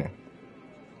 Yeah.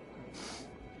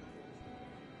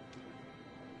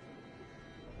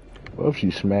 What if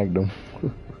she smacked him?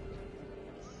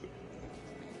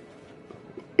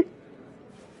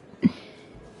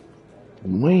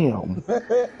 Wham! Fake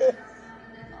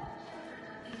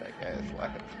ass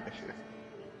laugh.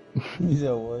 You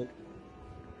said what?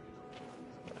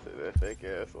 I said that fake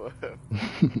ass laugh.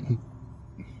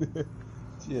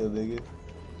 Chill, nigga.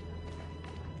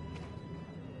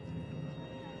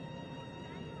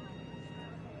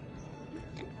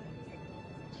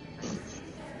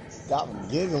 Stop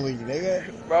giggling,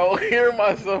 nigga. Bro, hearing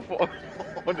myself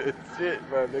on this shit,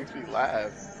 bro, makes me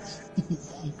laugh.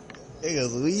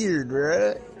 Nigga's weird,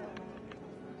 bro.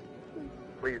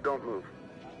 Please don't move.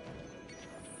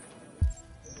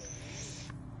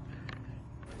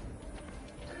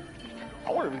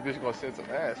 I wonder if this bitch gonna send some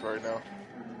ass right now.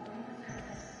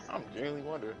 I'm genuinely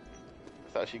wondering.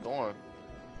 That's how she going.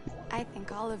 I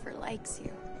think Oliver likes you.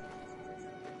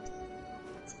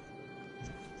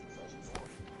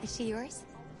 Is she yours?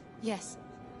 Yes.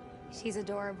 She's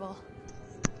adorable.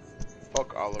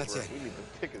 Fuck Oliver. That's it. We need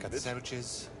the tickets, Got the bitch.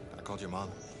 sandwiches. I called your mom.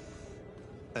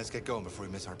 Let's get going before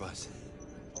we miss our bus.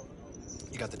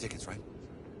 You got the tickets, right?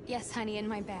 Yes, honey, in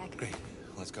my bag. Great.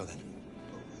 Let's go then.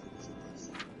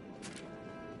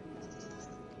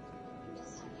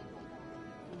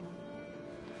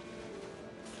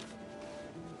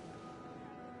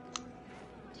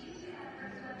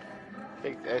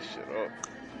 Take that shit up.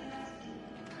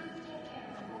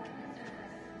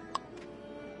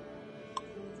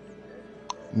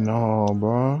 No,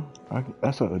 bro.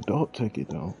 That's an adult ticket,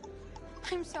 though.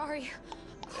 I'm sorry.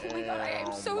 Oh my god, I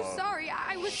am so sorry.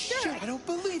 I was sure. Shit, I don't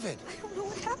believe it. I don't know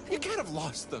what happened. You can't have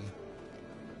lost them.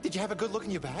 Did you have a good look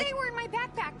in your bag? They were in my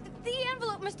backpack. The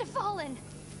envelope must have fallen.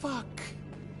 Fuck.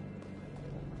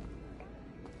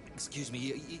 Excuse me,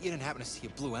 you didn't happen to see a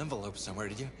blue envelope somewhere,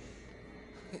 did you?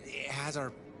 It has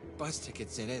our bus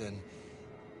tickets in it and...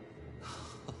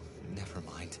 Oh, never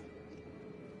mind.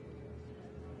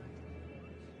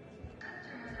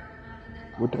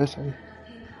 What'd that say?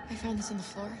 I found this on the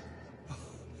floor.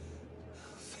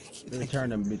 Thank you. Return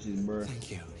them bitches, bro.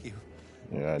 Thank you.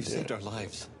 Yeah, I You did. saved our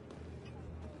lives.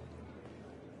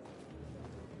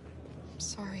 I'm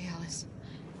sorry, Alice.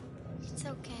 It's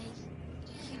okay.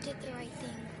 You did the right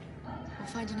thing. We'll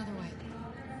find another way.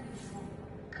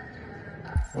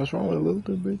 What's wrong with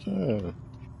little bitch?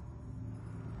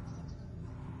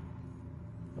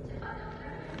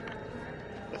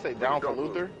 That say down for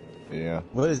Luther? Yeah.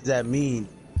 What does that mean?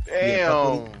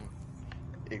 Damn.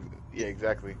 Yeah,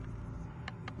 exactly.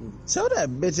 Tell that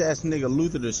bitch ass nigga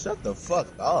Luther to shut the fuck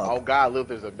up. Oh God,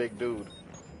 Luther's a big dude.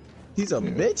 He's a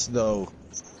bitch though.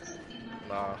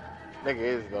 Nah, nigga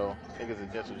is though. Nigga's a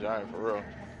gentle giant for real.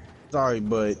 Sorry,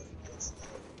 but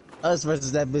us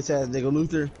versus that bitch ass nigga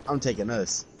Luther, I'm taking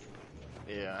us.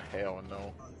 Yeah, hell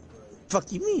no.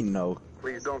 Fuck you mean no?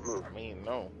 Please don't move. I mean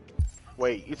no.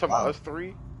 Wait, you talking about us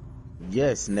three?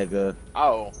 Yes, nigga.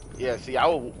 Oh, yeah. See,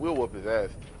 we'll whoop his ass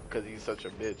because he's such a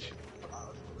bitch.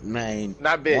 Man,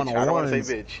 Not bitch. I don't want to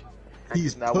say bitch.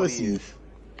 He's not pussy. what he is.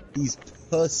 He's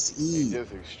pussy. He's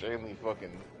just extremely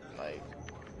fucking like.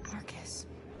 Marcus.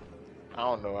 I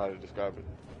don't know how to describe it.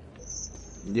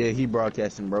 Yeah, he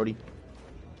broadcasting, Brody.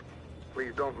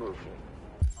 Please don't move.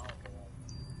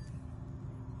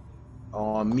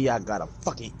 On me, I got a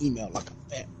fucking email like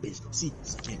a fat bitch. See,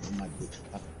 can't on my dick.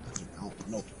 I don't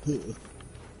know.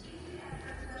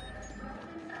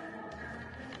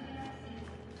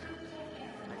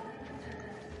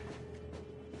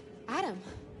 Adam.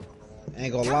 I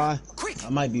ain't gonna lie. Quick. I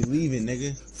might be leaving,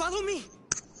 nigga. Follow me.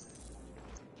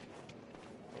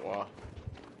 Wow.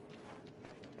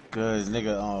 Cause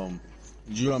nigga,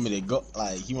 you want me to go?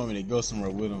 Like, he want me to go somewhere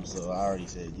with him, so I already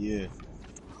said yeah.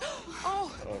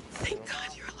 Oh, thank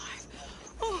God you're alive.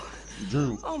 Oh,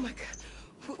 Drew. Oh my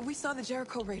God. We saw the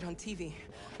Jericho raid on TV.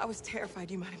 I was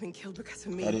terrified you might have been killed because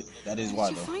of me. That is why,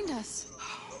 Did you though. find us?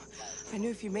 I knew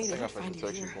if you made it, I'd find you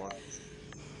here.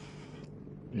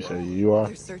 You say you are?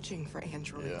 They're searching for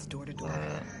androids door to door.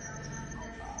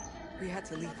 We had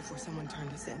to leave before someone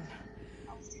turned us in.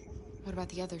 What about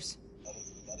the others?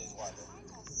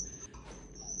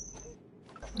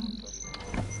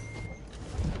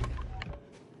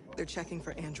 They're checking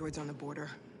for androids on the border.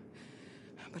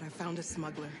 But I found a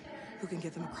smuggler who can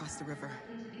get them across the river.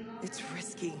 It's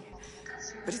risky,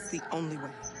 but it's the only way.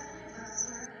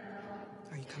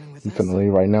 Are you coming with You us? finna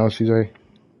leave right now, CJ?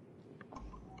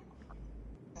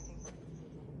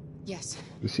 Yes.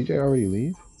 Did CJ already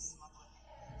leave?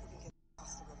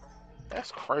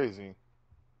 That's crazy.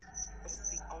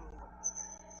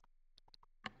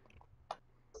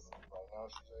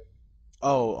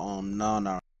 Oh,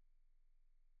 no.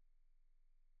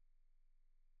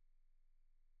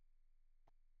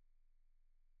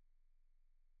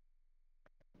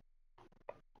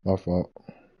 My fault.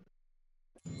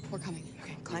 We're coming.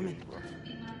 Okay, climb in.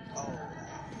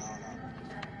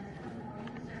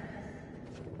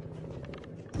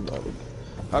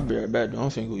 I'll be right back, though. I'm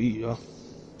finna go eat, y'all.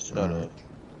 Shut up.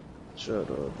 Shut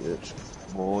up, bitch.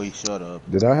 Boy, shut up.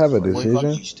 Did I have a Boy, fuck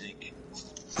decision? you, stink.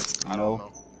 I don't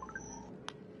know.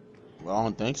 Well, I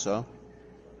don't think so.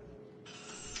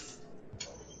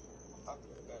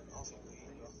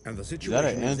 And the Is that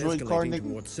situation an is Android car, escalating nigga?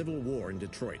 towards civil war in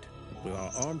Detroit, with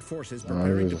our armed forces Nah,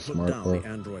 preparing it to is a put smart down car. the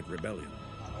android rebellion.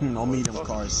 No me, them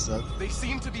cars suck. They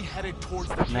seem to be headed towards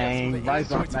the camp. Man,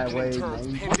 Vice off that way,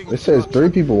 man. It says 3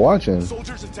 people watching.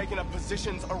 Soldiers have taken up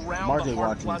positions around Mark the is Hart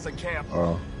watching. Plaza camp.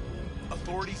 Oh.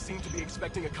 Authorities seem to be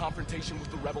expecting a confrontation with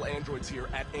the rebel androids here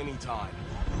at any time.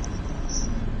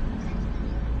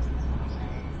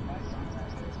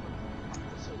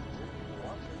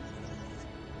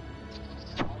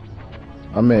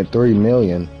 I'm at 3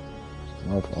 million.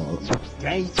 My fault.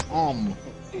 Damn,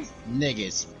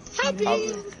 niggas.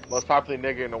 Most popular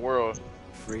nigga in the world.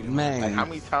 Man. Like, how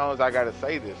many times I gotta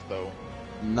say this though?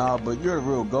 Nah, but you're a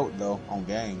real goat though on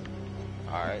game.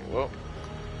 All right, well.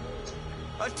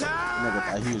 Attack! Nigga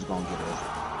thought he was gonna get us.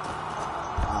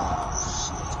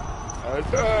 Ah,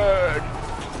 Attack!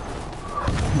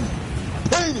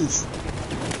 Penis!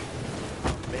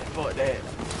 Man, fuck that.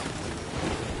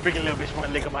 Freaking little bitch wanna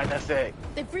lick on my nutsack.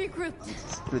 They've regrouped.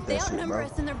 Spit They that shit, outnumber bro.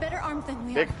 us and they're better armed than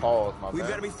we are. Big pause, my We've man.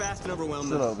 got to be fast and overwhelm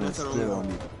Sit them. up and That's our spit only on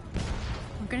me.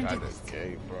 We're gonna do That this. is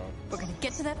gay, bro. We're gonna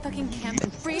get to that fucking camp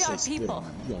and free our Spit people. on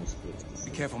me. You don't spit.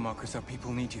 Be careful, Marcus. Our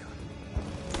people need you.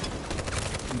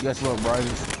 Guess what,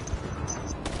 Bryce?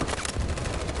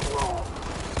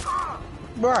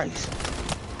 Bryce!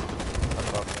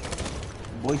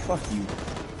 Boy, fuck you.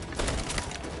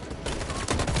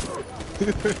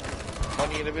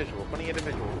 Funny individual. Funny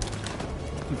individual.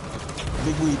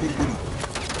 Big booty, big booty.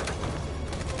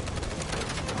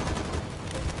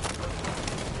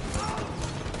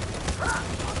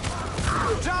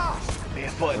 Josh! Man,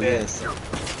 fuck that. Yes.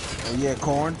 Oh yeah,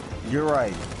 Corn. You're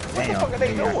right. What Damn, the fuck are they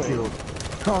they got doing? killed.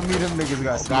 Tell me them niggas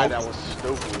got God, smoked. that was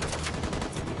stupid.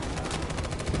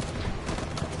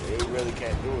 They really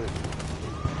can't do it.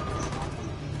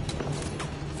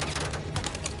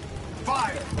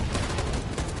 Fire!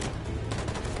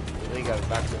 They got to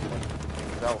back this one.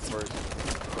 That was first.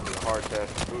 hard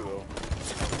task to do though.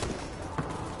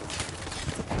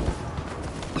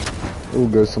 Ooh,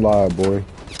 good slide, boy.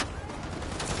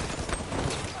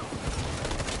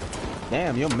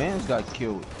 Damn, your man's got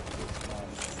killed.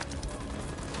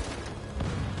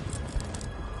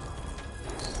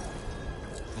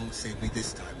 Won't save me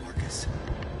this time, Marcus.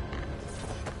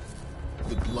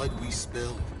 The blood we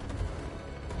spill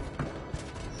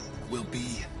will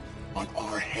be on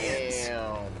our hands.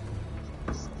 Damn.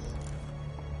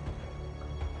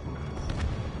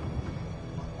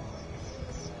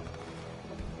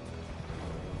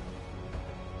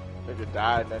 Nigga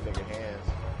died in that nigga hands.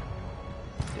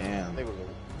 Damn. Nigga was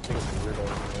a weirdo.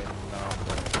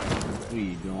 What are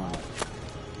you doing?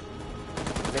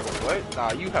 Nigga, what?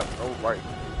 Nah, you have no right.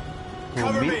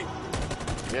 Cover me.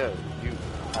 Yeah, you.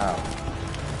 How?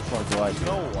 Fuck do I do?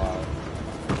 know why.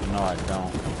 No, I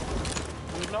don't.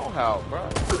 You know how, bro.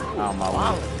 How am I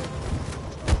winning?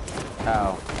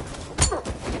 How?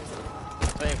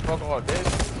 Saying fuck all this.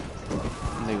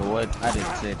 Nigga, what? I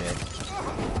didn't say that.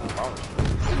 Oh.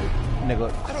 Nigga,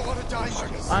 I don't want to die,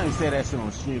 Marcus. I didn't say that shit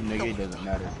on stream, nigga. It doesn't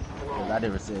matter. Cause I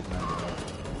never said nothing.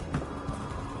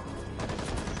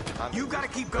 You gotta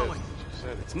keep going.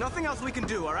 There's nothing else we can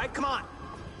do, alright? Come on.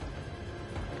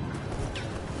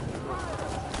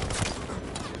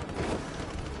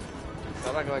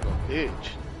 Sound like a bitch.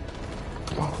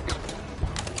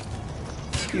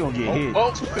 He gonna get hit.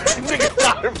 Oh, nigga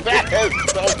started fast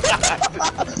so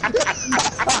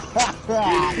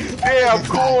bad. Damn,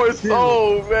 Corn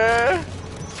soul, man.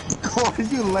 Corn,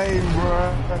 you lame,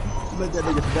 bro. Let that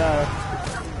nigga die.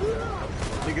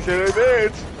 Nigga said that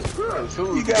bitch. As soon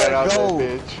as You he got out gotta go. that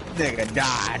bitch. Nigga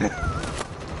died.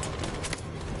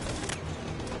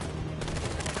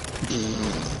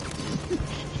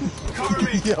 Cover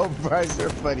me. Yo, Bryce, you're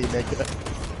funny, nigga.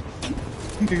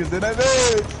 Nigga said that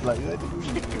bitch. Like,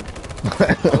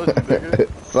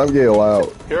 Stop getting loud.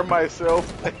 Hear myself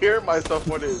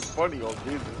when it's funny on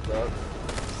Jesus, bro.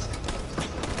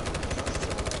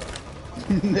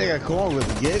 Nigga, Corn was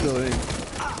giggling.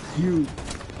 You.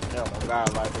 Yeah, my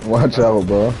God, like Watch out,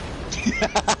 bro.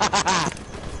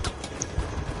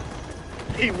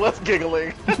 he was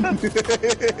giggling.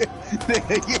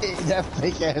 Nigga, that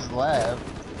fake ass laugh.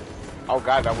 Oh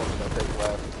God, that wasn't a fake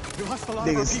laugh. You lost a lot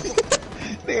of our people.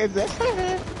 Nigga,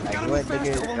 like what,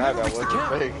 nigga? God, that wasn't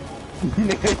fake.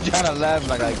 Nigga trying to laugh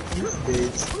like you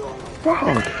bitch.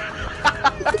 Fuck.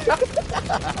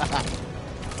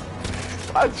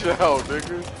 Watch out,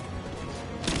 nigga.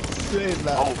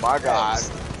 Oh my God.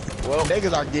 Well,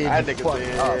 niggas are getting that nigga fucked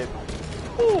dead.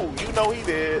 Ooh, you know he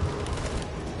did.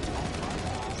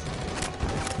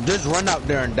 Just run out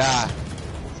there and die.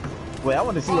 Wait, I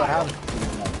want to see what happens.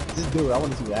 Just do it. I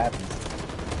want to see what happens.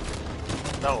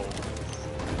 No.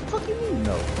 Fuck you mean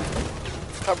no?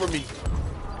 Cover me.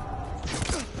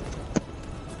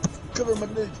 Cover my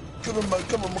dick. Cover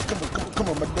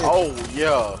my dick. Oh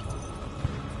yeah.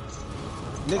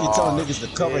 Nigga telling niggas to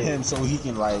cover him so he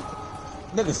can like.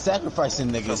 Nigga sacrificing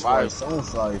niggas for his own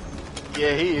life.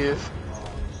 Yeah, he is.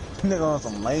 Nigga on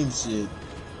some lame shit.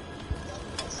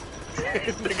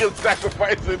 Niggas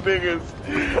sacrificing niggas.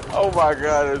 Oh my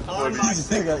God, it's funny. This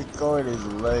nigga going is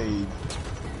lame.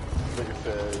 Nigga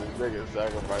said, niggas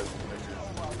sacrificing niggas.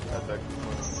 That's actually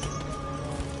funny.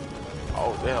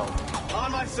 Oh damn.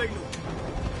 On my signal.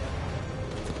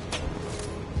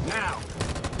 Now.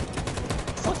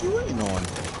 Fuck you waiting on?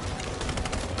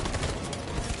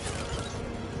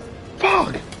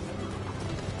 Fuck.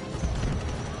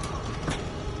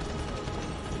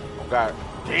 Oh God.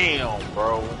 Damn,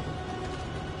 bro.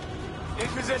 In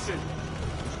position.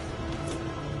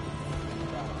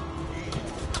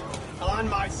 On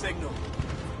my signal.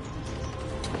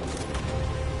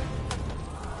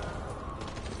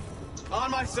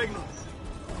 On my signal.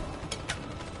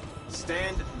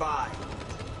 Stand by.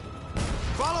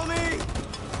 Follow me!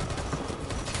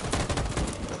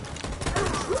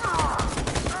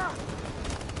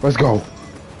 Let's go.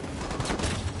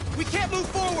 We can't move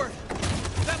forward!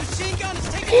 That machine gun is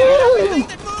taking out everything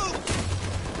that moves!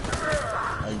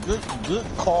 A good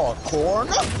call, Corn.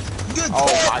 Good call.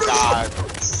 Oh my God.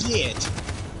 Shit.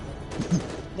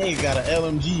 Nigga got an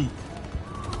LMG.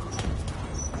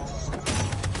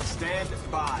 Stand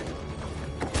by.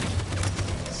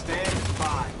 Stand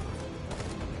by.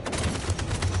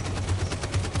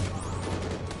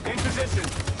 In position.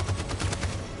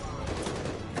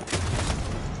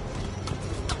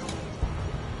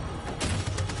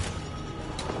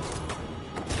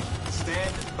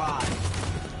 Stand by.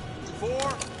 For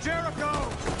Jericho!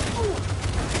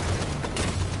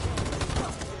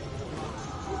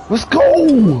 Let's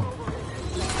go.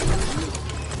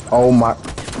 Oh my.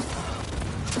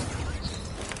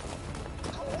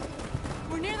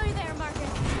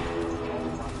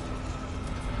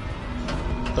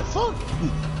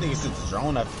 Nigga sent the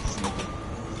drone after this nigga.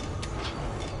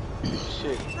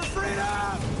 Shit. For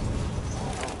freedom!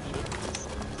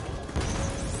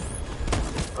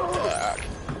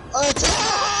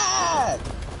 Attack!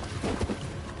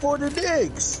 For the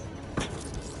dicks!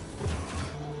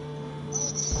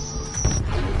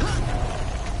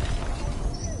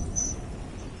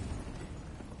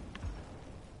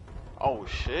 Oh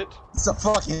shit! It's a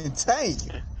fucking tank.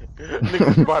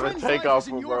 Niggas about to take off,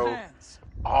 bro.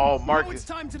 Oh, Marcus. Now it's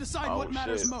time to decide what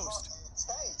matters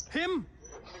most. Him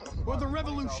or the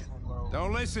revolution?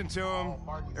 Don't listen to him.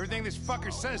 Everything this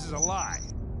fucker says is a lie.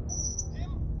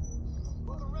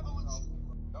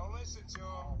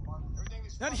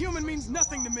 That human means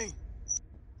nothing to me.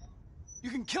 You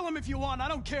can kill him if you want, I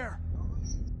don't care.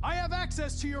 I have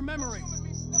access to your memory.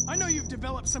 I know you've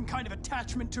developed some kind of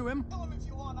attachment to him.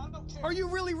 Are you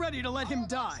really ready to let him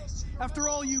die after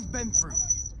all you've been through?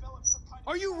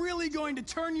 Are you really going to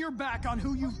turn your back on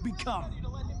who you've become?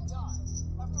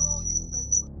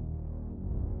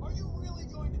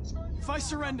 If I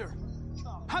surrender,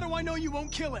 how do I know you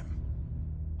won't kill him?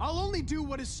 I'll only do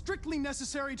what is strictly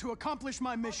necessary to accomplish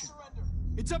my mission.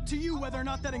 It's up to you whether or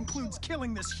not that includes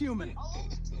killing this human.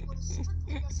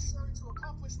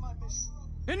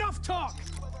 Enough talk!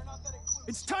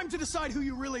 It's time to decide who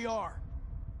you really are.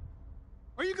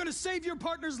 Are you going to save your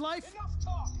partner's life?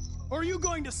 Or are you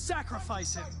going to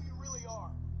sacrifice him?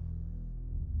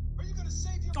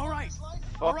 All right.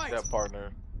 Fuck that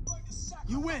partner.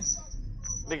 You win.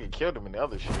 Nigga killed him in the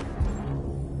other shit.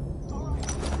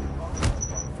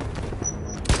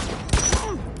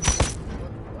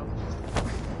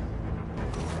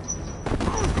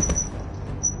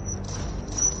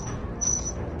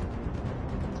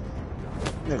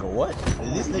 Nigga, what?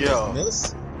 Did these niggas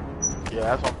miss? Yeah,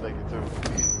 that's what I'm thinking too.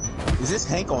 Is this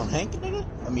Hank on Hank, nigga?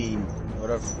 I mean,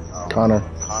 whatever. Connor.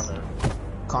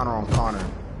 Connor on Connor.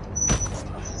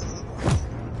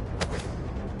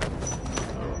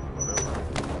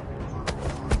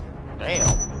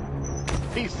 Damn.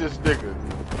 Piece this nigga.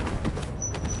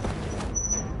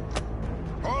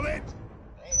 Hold it!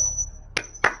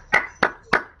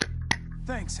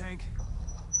 Thanks, Hank.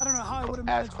 I don't know how I would have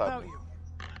managed without you.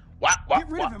 Get Get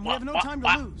rid of him. We have no time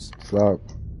to lose. Stop.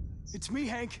 It's me,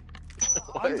 Hank.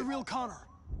 I'm the real Connor.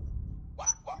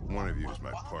 One of you is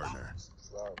my partner.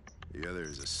 The other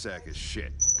is a sack of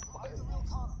shit.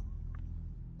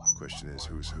 Question is,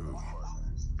 who's who?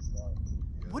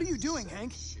 What are you doing,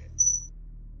 Hank?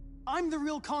 I'm the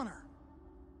real Connor.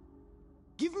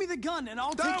 Give me the gun and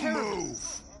I'll take care of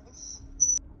it.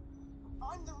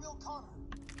 I'm the real Connor.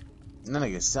 That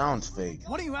nigga sounds fake.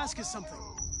 Why don't you ask us something?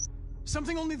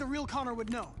 Something only the real Connor would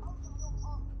know.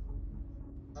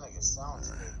 That nigga sounds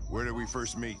fake. Where did we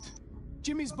first meet?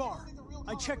 Jimmy's bar.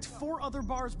 I checked 4 other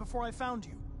bars before I found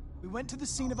you. We went to the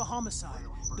scene of a homicide.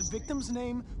 The victim's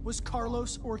name was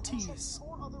Carlos Ortiz.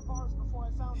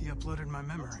 He uploaded my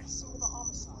memory.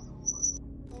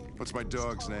 What's my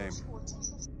dog's name?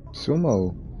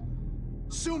 Sumo.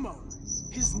 Sumo.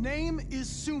 His name is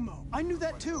Sumo. I knew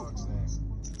that too.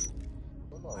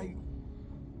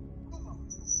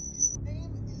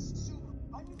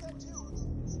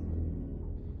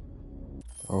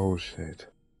 Oh shit.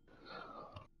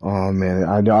 Oh man,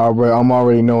 I'm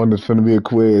already knowing there's gonna be a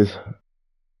quiz.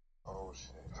 Oh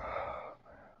shit.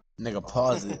 Nigga,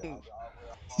 pause it. The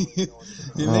Oh,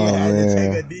 nigga had to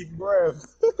take man. a deep breath.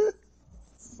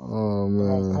 Oh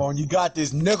man. Come on, you got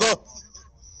this, nigga.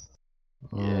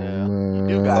 Oh, man.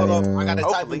 You got Hold it. up, I gotta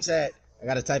type Hopefully.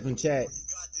 in chat.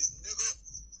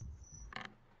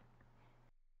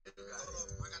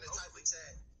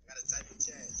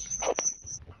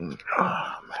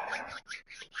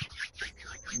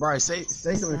 Bro, say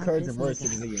some encouraging words to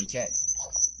the nigga in chat.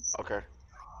 Okay.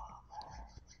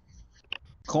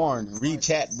 Corn, read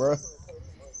chat, bro.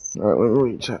 Alright, let me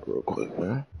read chat real quick,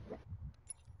 man.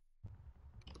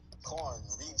 Corn,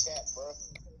 read chat, bro.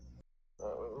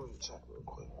 Alright, let me read chat real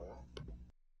quick, man.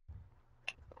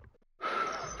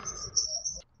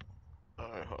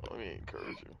 Alright, hold on, let me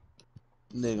encourage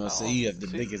you. Nigga gonna say you have the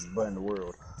biggest butt in the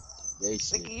world. Yeah,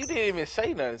 shit. Nigga, you didn't even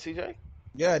say nothing, CJ.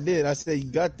 Yeah, I did. I said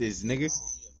you got this, nigga.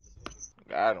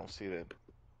 I don't see that.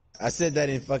 I said that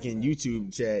in fucking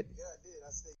YouTube chat.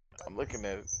 I'm looking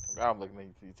at it. I'm looking at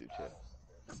your YouTube chat.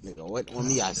 Nigga, what? On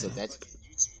me, I said that.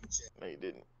 No, you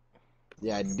didn't.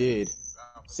 Yeah, I did.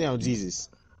 Say on Jesus.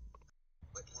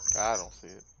 I don't see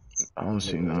it. I don't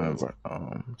see none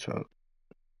of Chuck.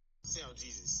 Say on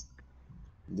Jesus.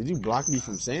 Did you block me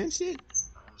from saying shit?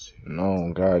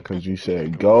 No, God, cause you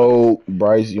said go,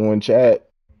 Bryce. You in chat?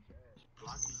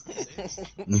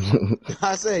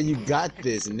 I said you got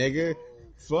this, nigga.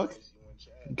 Fuck.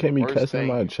 You can't be Worst cussing in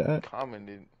thing my you chat.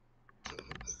 commented.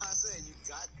 I said you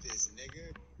got this,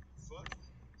 nigga. Fuck.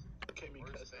 Can't be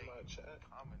cussing in my chat.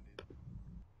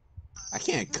 I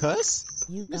can't cuss.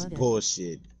 That's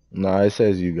bullshit. Nah, it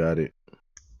says you got it.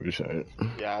 Appreciate it.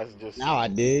 Yeah, it's just. Now I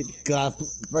did.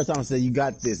 Cause first time I said you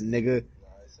got this, nigga.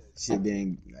 Shit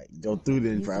didn't like, go through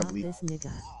then properly. This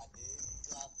nigga.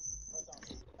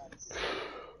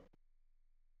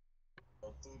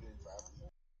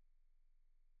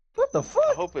 What the fuck?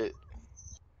 I hope it.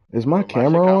 Is my shit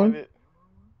camera on? commented?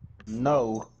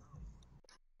 No.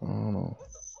 I don't know.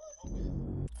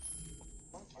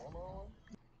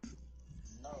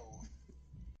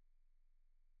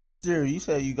 Siri, you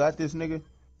said you got this, nigga?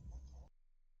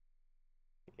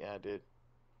 Yeah, I did.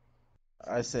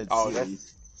 I said Oh, Siri.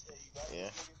 that's. Yeah.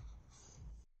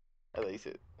 I thought you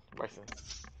said Bryson.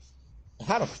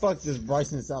 How the fuck does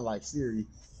Bryson sound like Siri?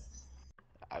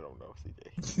 I don't know,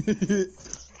 CJ.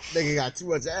 Nigga got too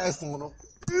much ass on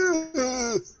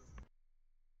him.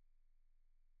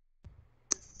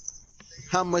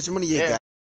 How much money you got?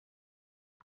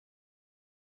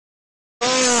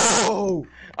 Oh!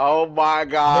 Oh my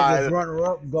god. Niggas runner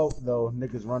up, go though.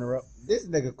 Niggas runner up. This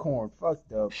nigga corn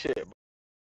fucked up. Shit.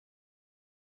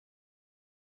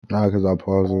 Nah, cause I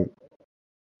paused it.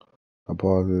 I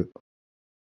paused it.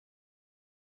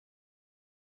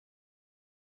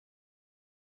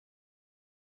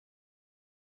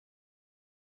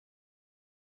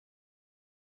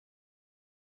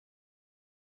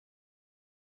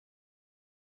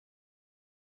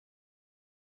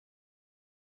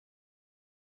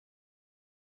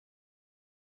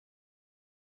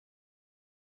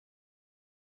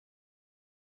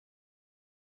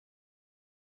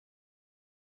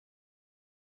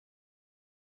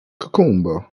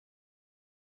 Cucumba.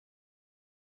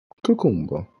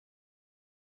 Cucumba.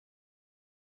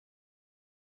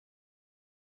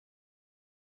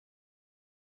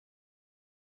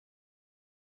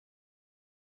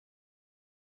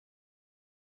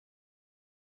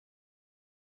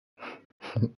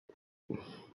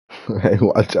 Hey,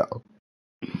 watch out.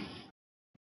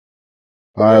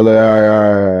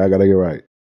 Alright, I gotta get right.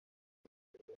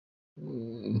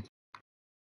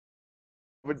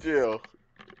 But Jill,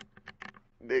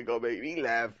 they gonna make me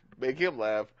laugh, make him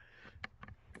laugh.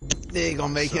 They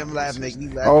gonna make him laugh, make me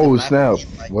laugh. Oh, laugh snap. again,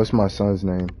 like, What's my son's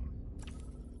name?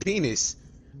 Penis.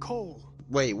 Cole.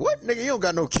 Wait, what? Nigga, you don't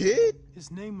got no kid?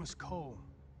 His name was Cole.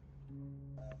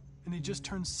 And he just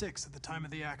turned 6 at the time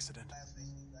of the accident.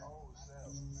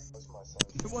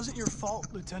 It wasn't your fault,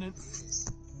 Lieutenant.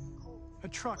 A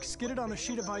truck skidded on a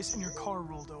sheet of ice and your car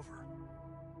rolled over.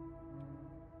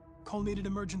 Cole needed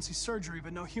emergency surgery,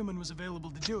 but no human was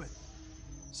available to do it.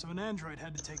 So an android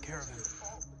had to take care of him.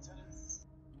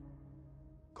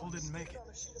 Cole didn't make it.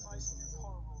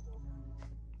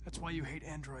 That's why you hate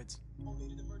androids.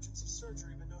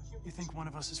 You think one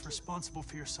of us is responsible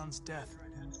for your son's death.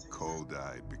 Cole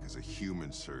died because a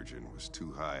human surgeon was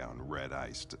too high on red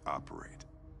ice to operate.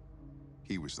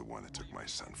 He was the one that took my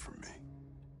son from me.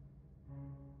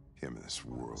 Him in this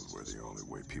world where the only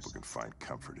way people can find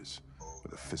comfort is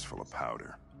with a fistful of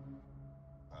powder.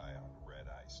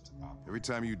 Every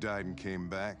time you died and came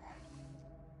back,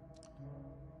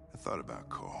 I thought about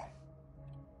Cole.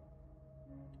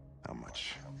 How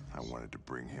much I wanted to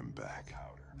bring him back.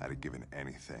 I'd have given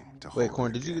anything to hold Wait,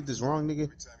 Corn, did you get this wrong, nigga?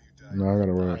 No, I gotta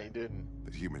No, right. he didn't.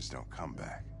 But humans don't come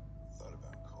back. Thought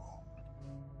about Cole.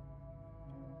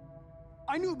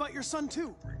 I knew about your son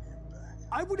too.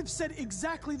 I would have said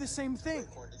exactly the same thing.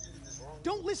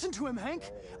 Don't listen to him, Hank.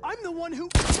 I'm the one who...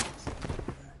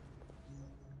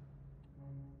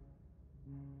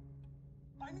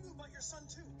 I knew about your son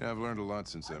too. Yeah, I've learned a lot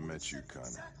since I met you, Connor.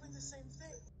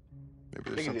 Maybe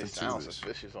there's Nigga something just to sounds this.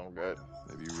 suspicious on God.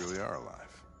 Maybe you really are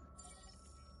alive.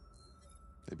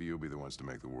 Maybe you'll be the ones to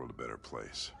make the world a better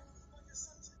place.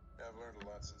 Yeah, I've learned a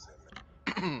lot since I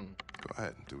met. Go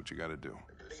ahead, do what you gotta do.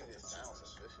 Nigga just sounds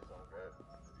suspicious on God.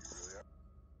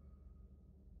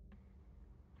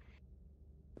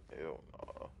 Hell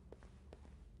no.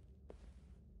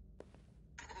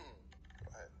 Go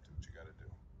ahead, do what you gotta do.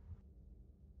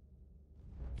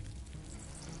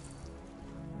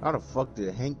 How the fuck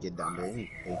did Hank get down there anyway?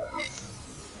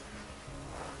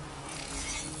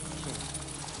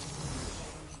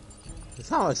 It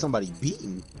sounds like somebody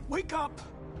beating. Wake up!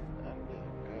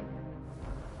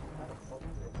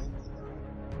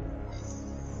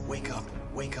 Wake up,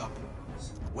 wake up.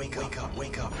 Wake up, wake up,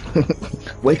 wake up.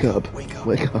 Wake up. Wake up,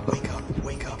 Wake up. wake up,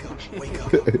 wake up, wake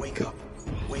up, wake up,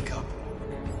 wake up,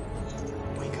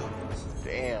 wake up.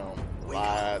 Damn,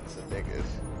 lots of niggas.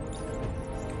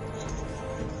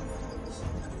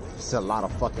 It's a lot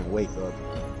of fucking wake up.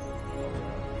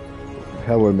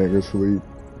 Hella niggas sleep.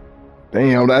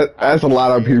 Damn, that's a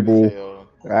lot of people.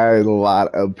 That is a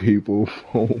lot of people.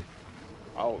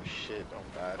 Oh shit!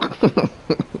 Don't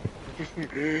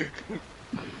die.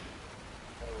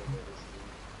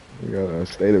 We got a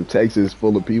state of Texas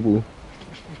full of people.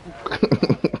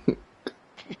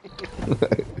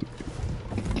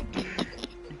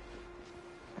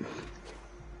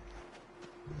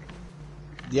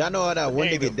 Y'all know how that one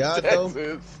nigga died though?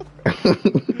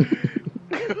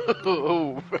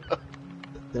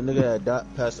 The nigga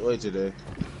that passed away today.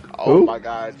 Oh my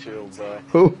god, chill, bro.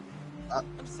 Who?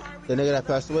 The nigga that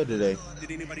passed away today.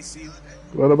 Did anybody see you?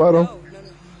 What about him?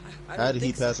 How did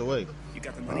he pass away? You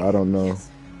got the money? I don't know.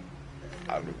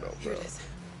 I don't know, bro.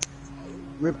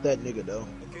 Rip that nigga though.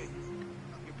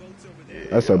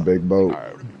 That's a big boat.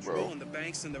 Control on the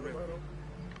banks and the river.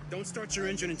 Don't start your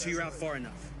engine until you're out far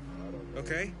enough.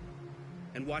 Okay?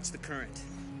 And watch the current.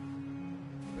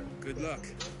 Good luck.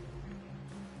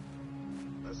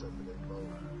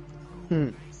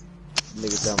 Nigga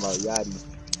talking about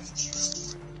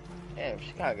Yachty. Damn,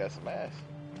 she kinda got some ass.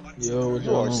 Yo, what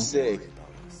You are sick.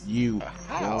 You.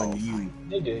 How? On you.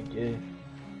 Nigga, yeah.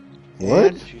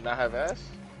 What? Did she not have ass?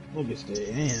 Nigga, stay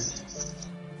in.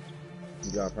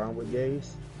 You got a problem with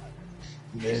gays?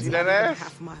 You see that ass?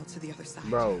 Half mile to the other side.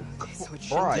 Bro.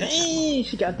 Dang,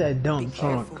 she got that dumb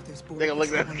trunk. They gonna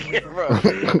look at the camera.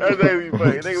 That's how you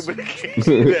play. They gonna be that ass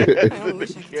in the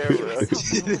camera.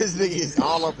 This nigga is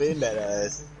all up in that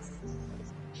ass.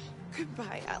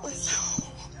 Goodbye, Alice.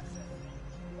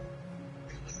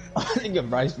 Nigga,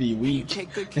 Bryce be weak.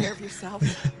 Take good care of yourself.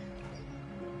 Okay.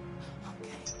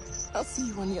 I'll see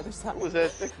you on the other side. Who was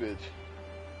that thick bitch?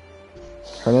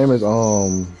 Her name is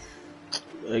Alexis.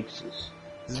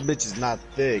 This bitch is not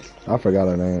thick. I forgot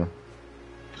her name.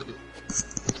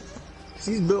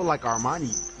 She's built like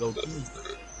Armani, low key.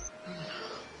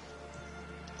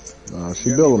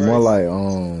 She built more like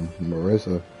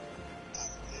Marissa.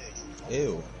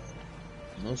 Ew.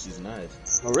 No, she's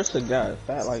nice. Marissa got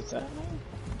fat like that.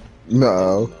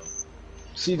 No.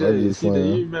 See I'm the just see the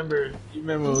playing. you remember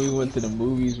when we went to the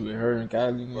movies with her and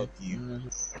Kylie? Fuck you.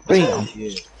 Bam.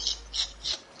 Yeah.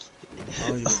 I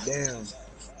don't give a damn.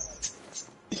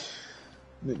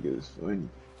 Nigga is funny.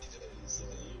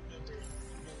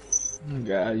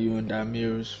 God, you and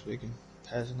Damir was freaking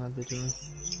passing that bitch around.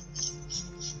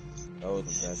 That was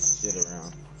the best shit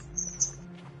around.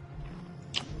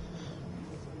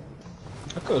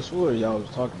 I could have swore y'all was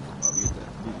talking about that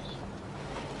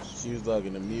bitch. She was like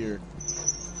in the mirror.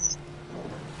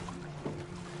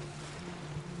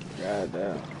 God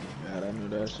damn. God, I knew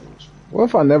that shit was What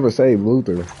if I never saved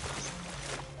Luther?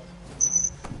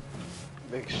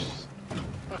 Big,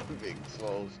 big,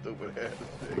 slow, stupid ass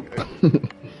nigga.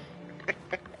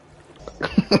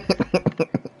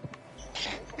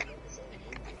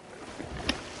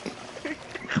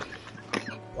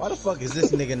 Why the fuck is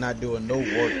this nigga not doing no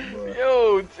work, bro?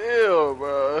 Yo, chill,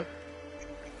 bro.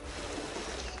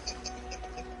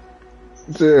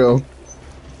 Chill.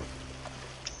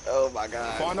 Oh my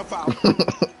god. Final foul.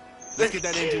 Let's get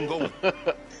that engine going.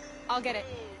 I'll get it.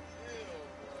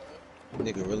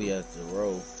 Nigga really has to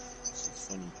roll. This is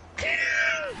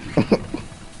funny.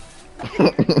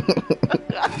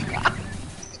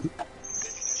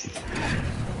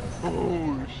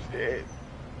 Oh shit.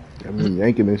 I mean,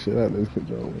 yanking this shit out of this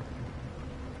controller.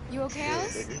 You okay,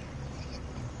 Alice?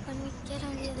 When we get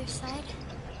on the other side,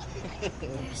 there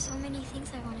are so many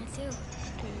things I want to do. I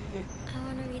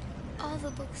want to read all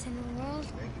the books in the world,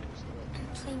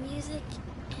 and play music,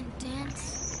 and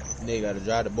dance. Nigga gotta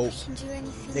drive the boat. I can do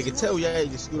anything Nigga, I tell want. ya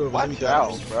you scoot over. Let me Watch drive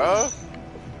out, the boat. bro.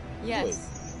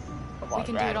 Yes. Come on, We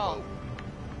can do drive it the all. boat.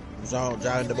 I'm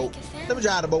driving the boat. Let me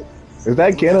drive the boat. Is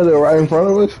that Canada right in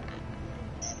front of us?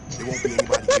 There won't be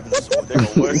anybody giving us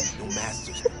orders. No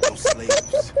masters, no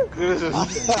slaves. This is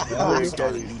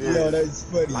Yo, that's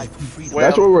funny. Life of freedom.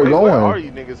 That's where we're Where going. are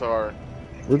you niggas are?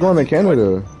 We're going to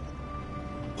Canada.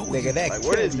 Nigga, that Like,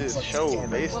 what is can't be this fucking show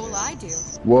Canada. based What will I do?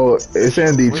 Well, it's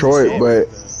in Detroit, but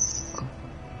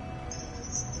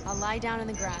I'll lie down in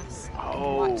the grass. and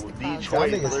Oh, watch the clouds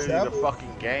Detroit go is by. literally the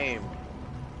fucking game.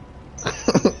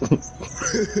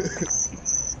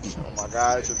 Oh my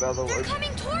god, it's another They're one.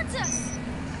 coming towards us!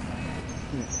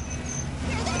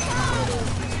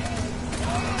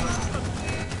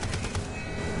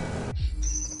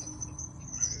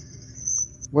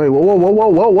 wait,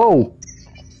 whoa.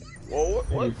 Whoa,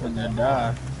 Nigga finna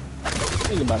die.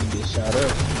 Nigga about to get shot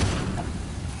up.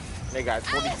 They got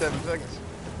 27 seconds.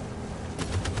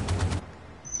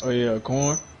 Oh yeah,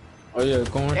 Corn. Oh yeah,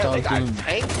 Corn. Damn, Talk they to got me.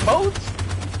 tank boats?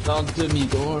 Talk to me,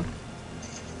 Corn.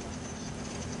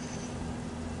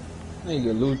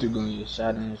 Nigga Luther gonna get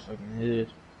shot in his fucking head.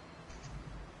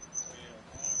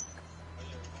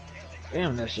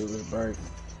 Damn, that shit was bright.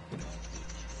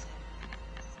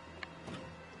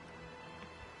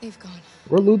 They've gone.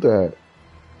 Where Luther at?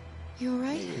 You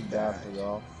alright? He died for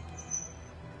y'all.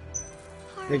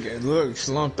 Nigga, look,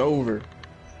 slumped over.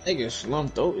 Nigga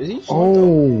slumped over. Is he slumped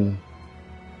over?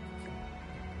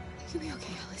 You'll be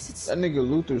okay, Alice. It's That nigga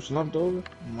Luther slumped over?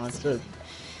 My trip.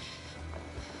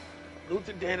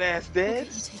 Luther dead ass dead?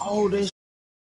 Oh, they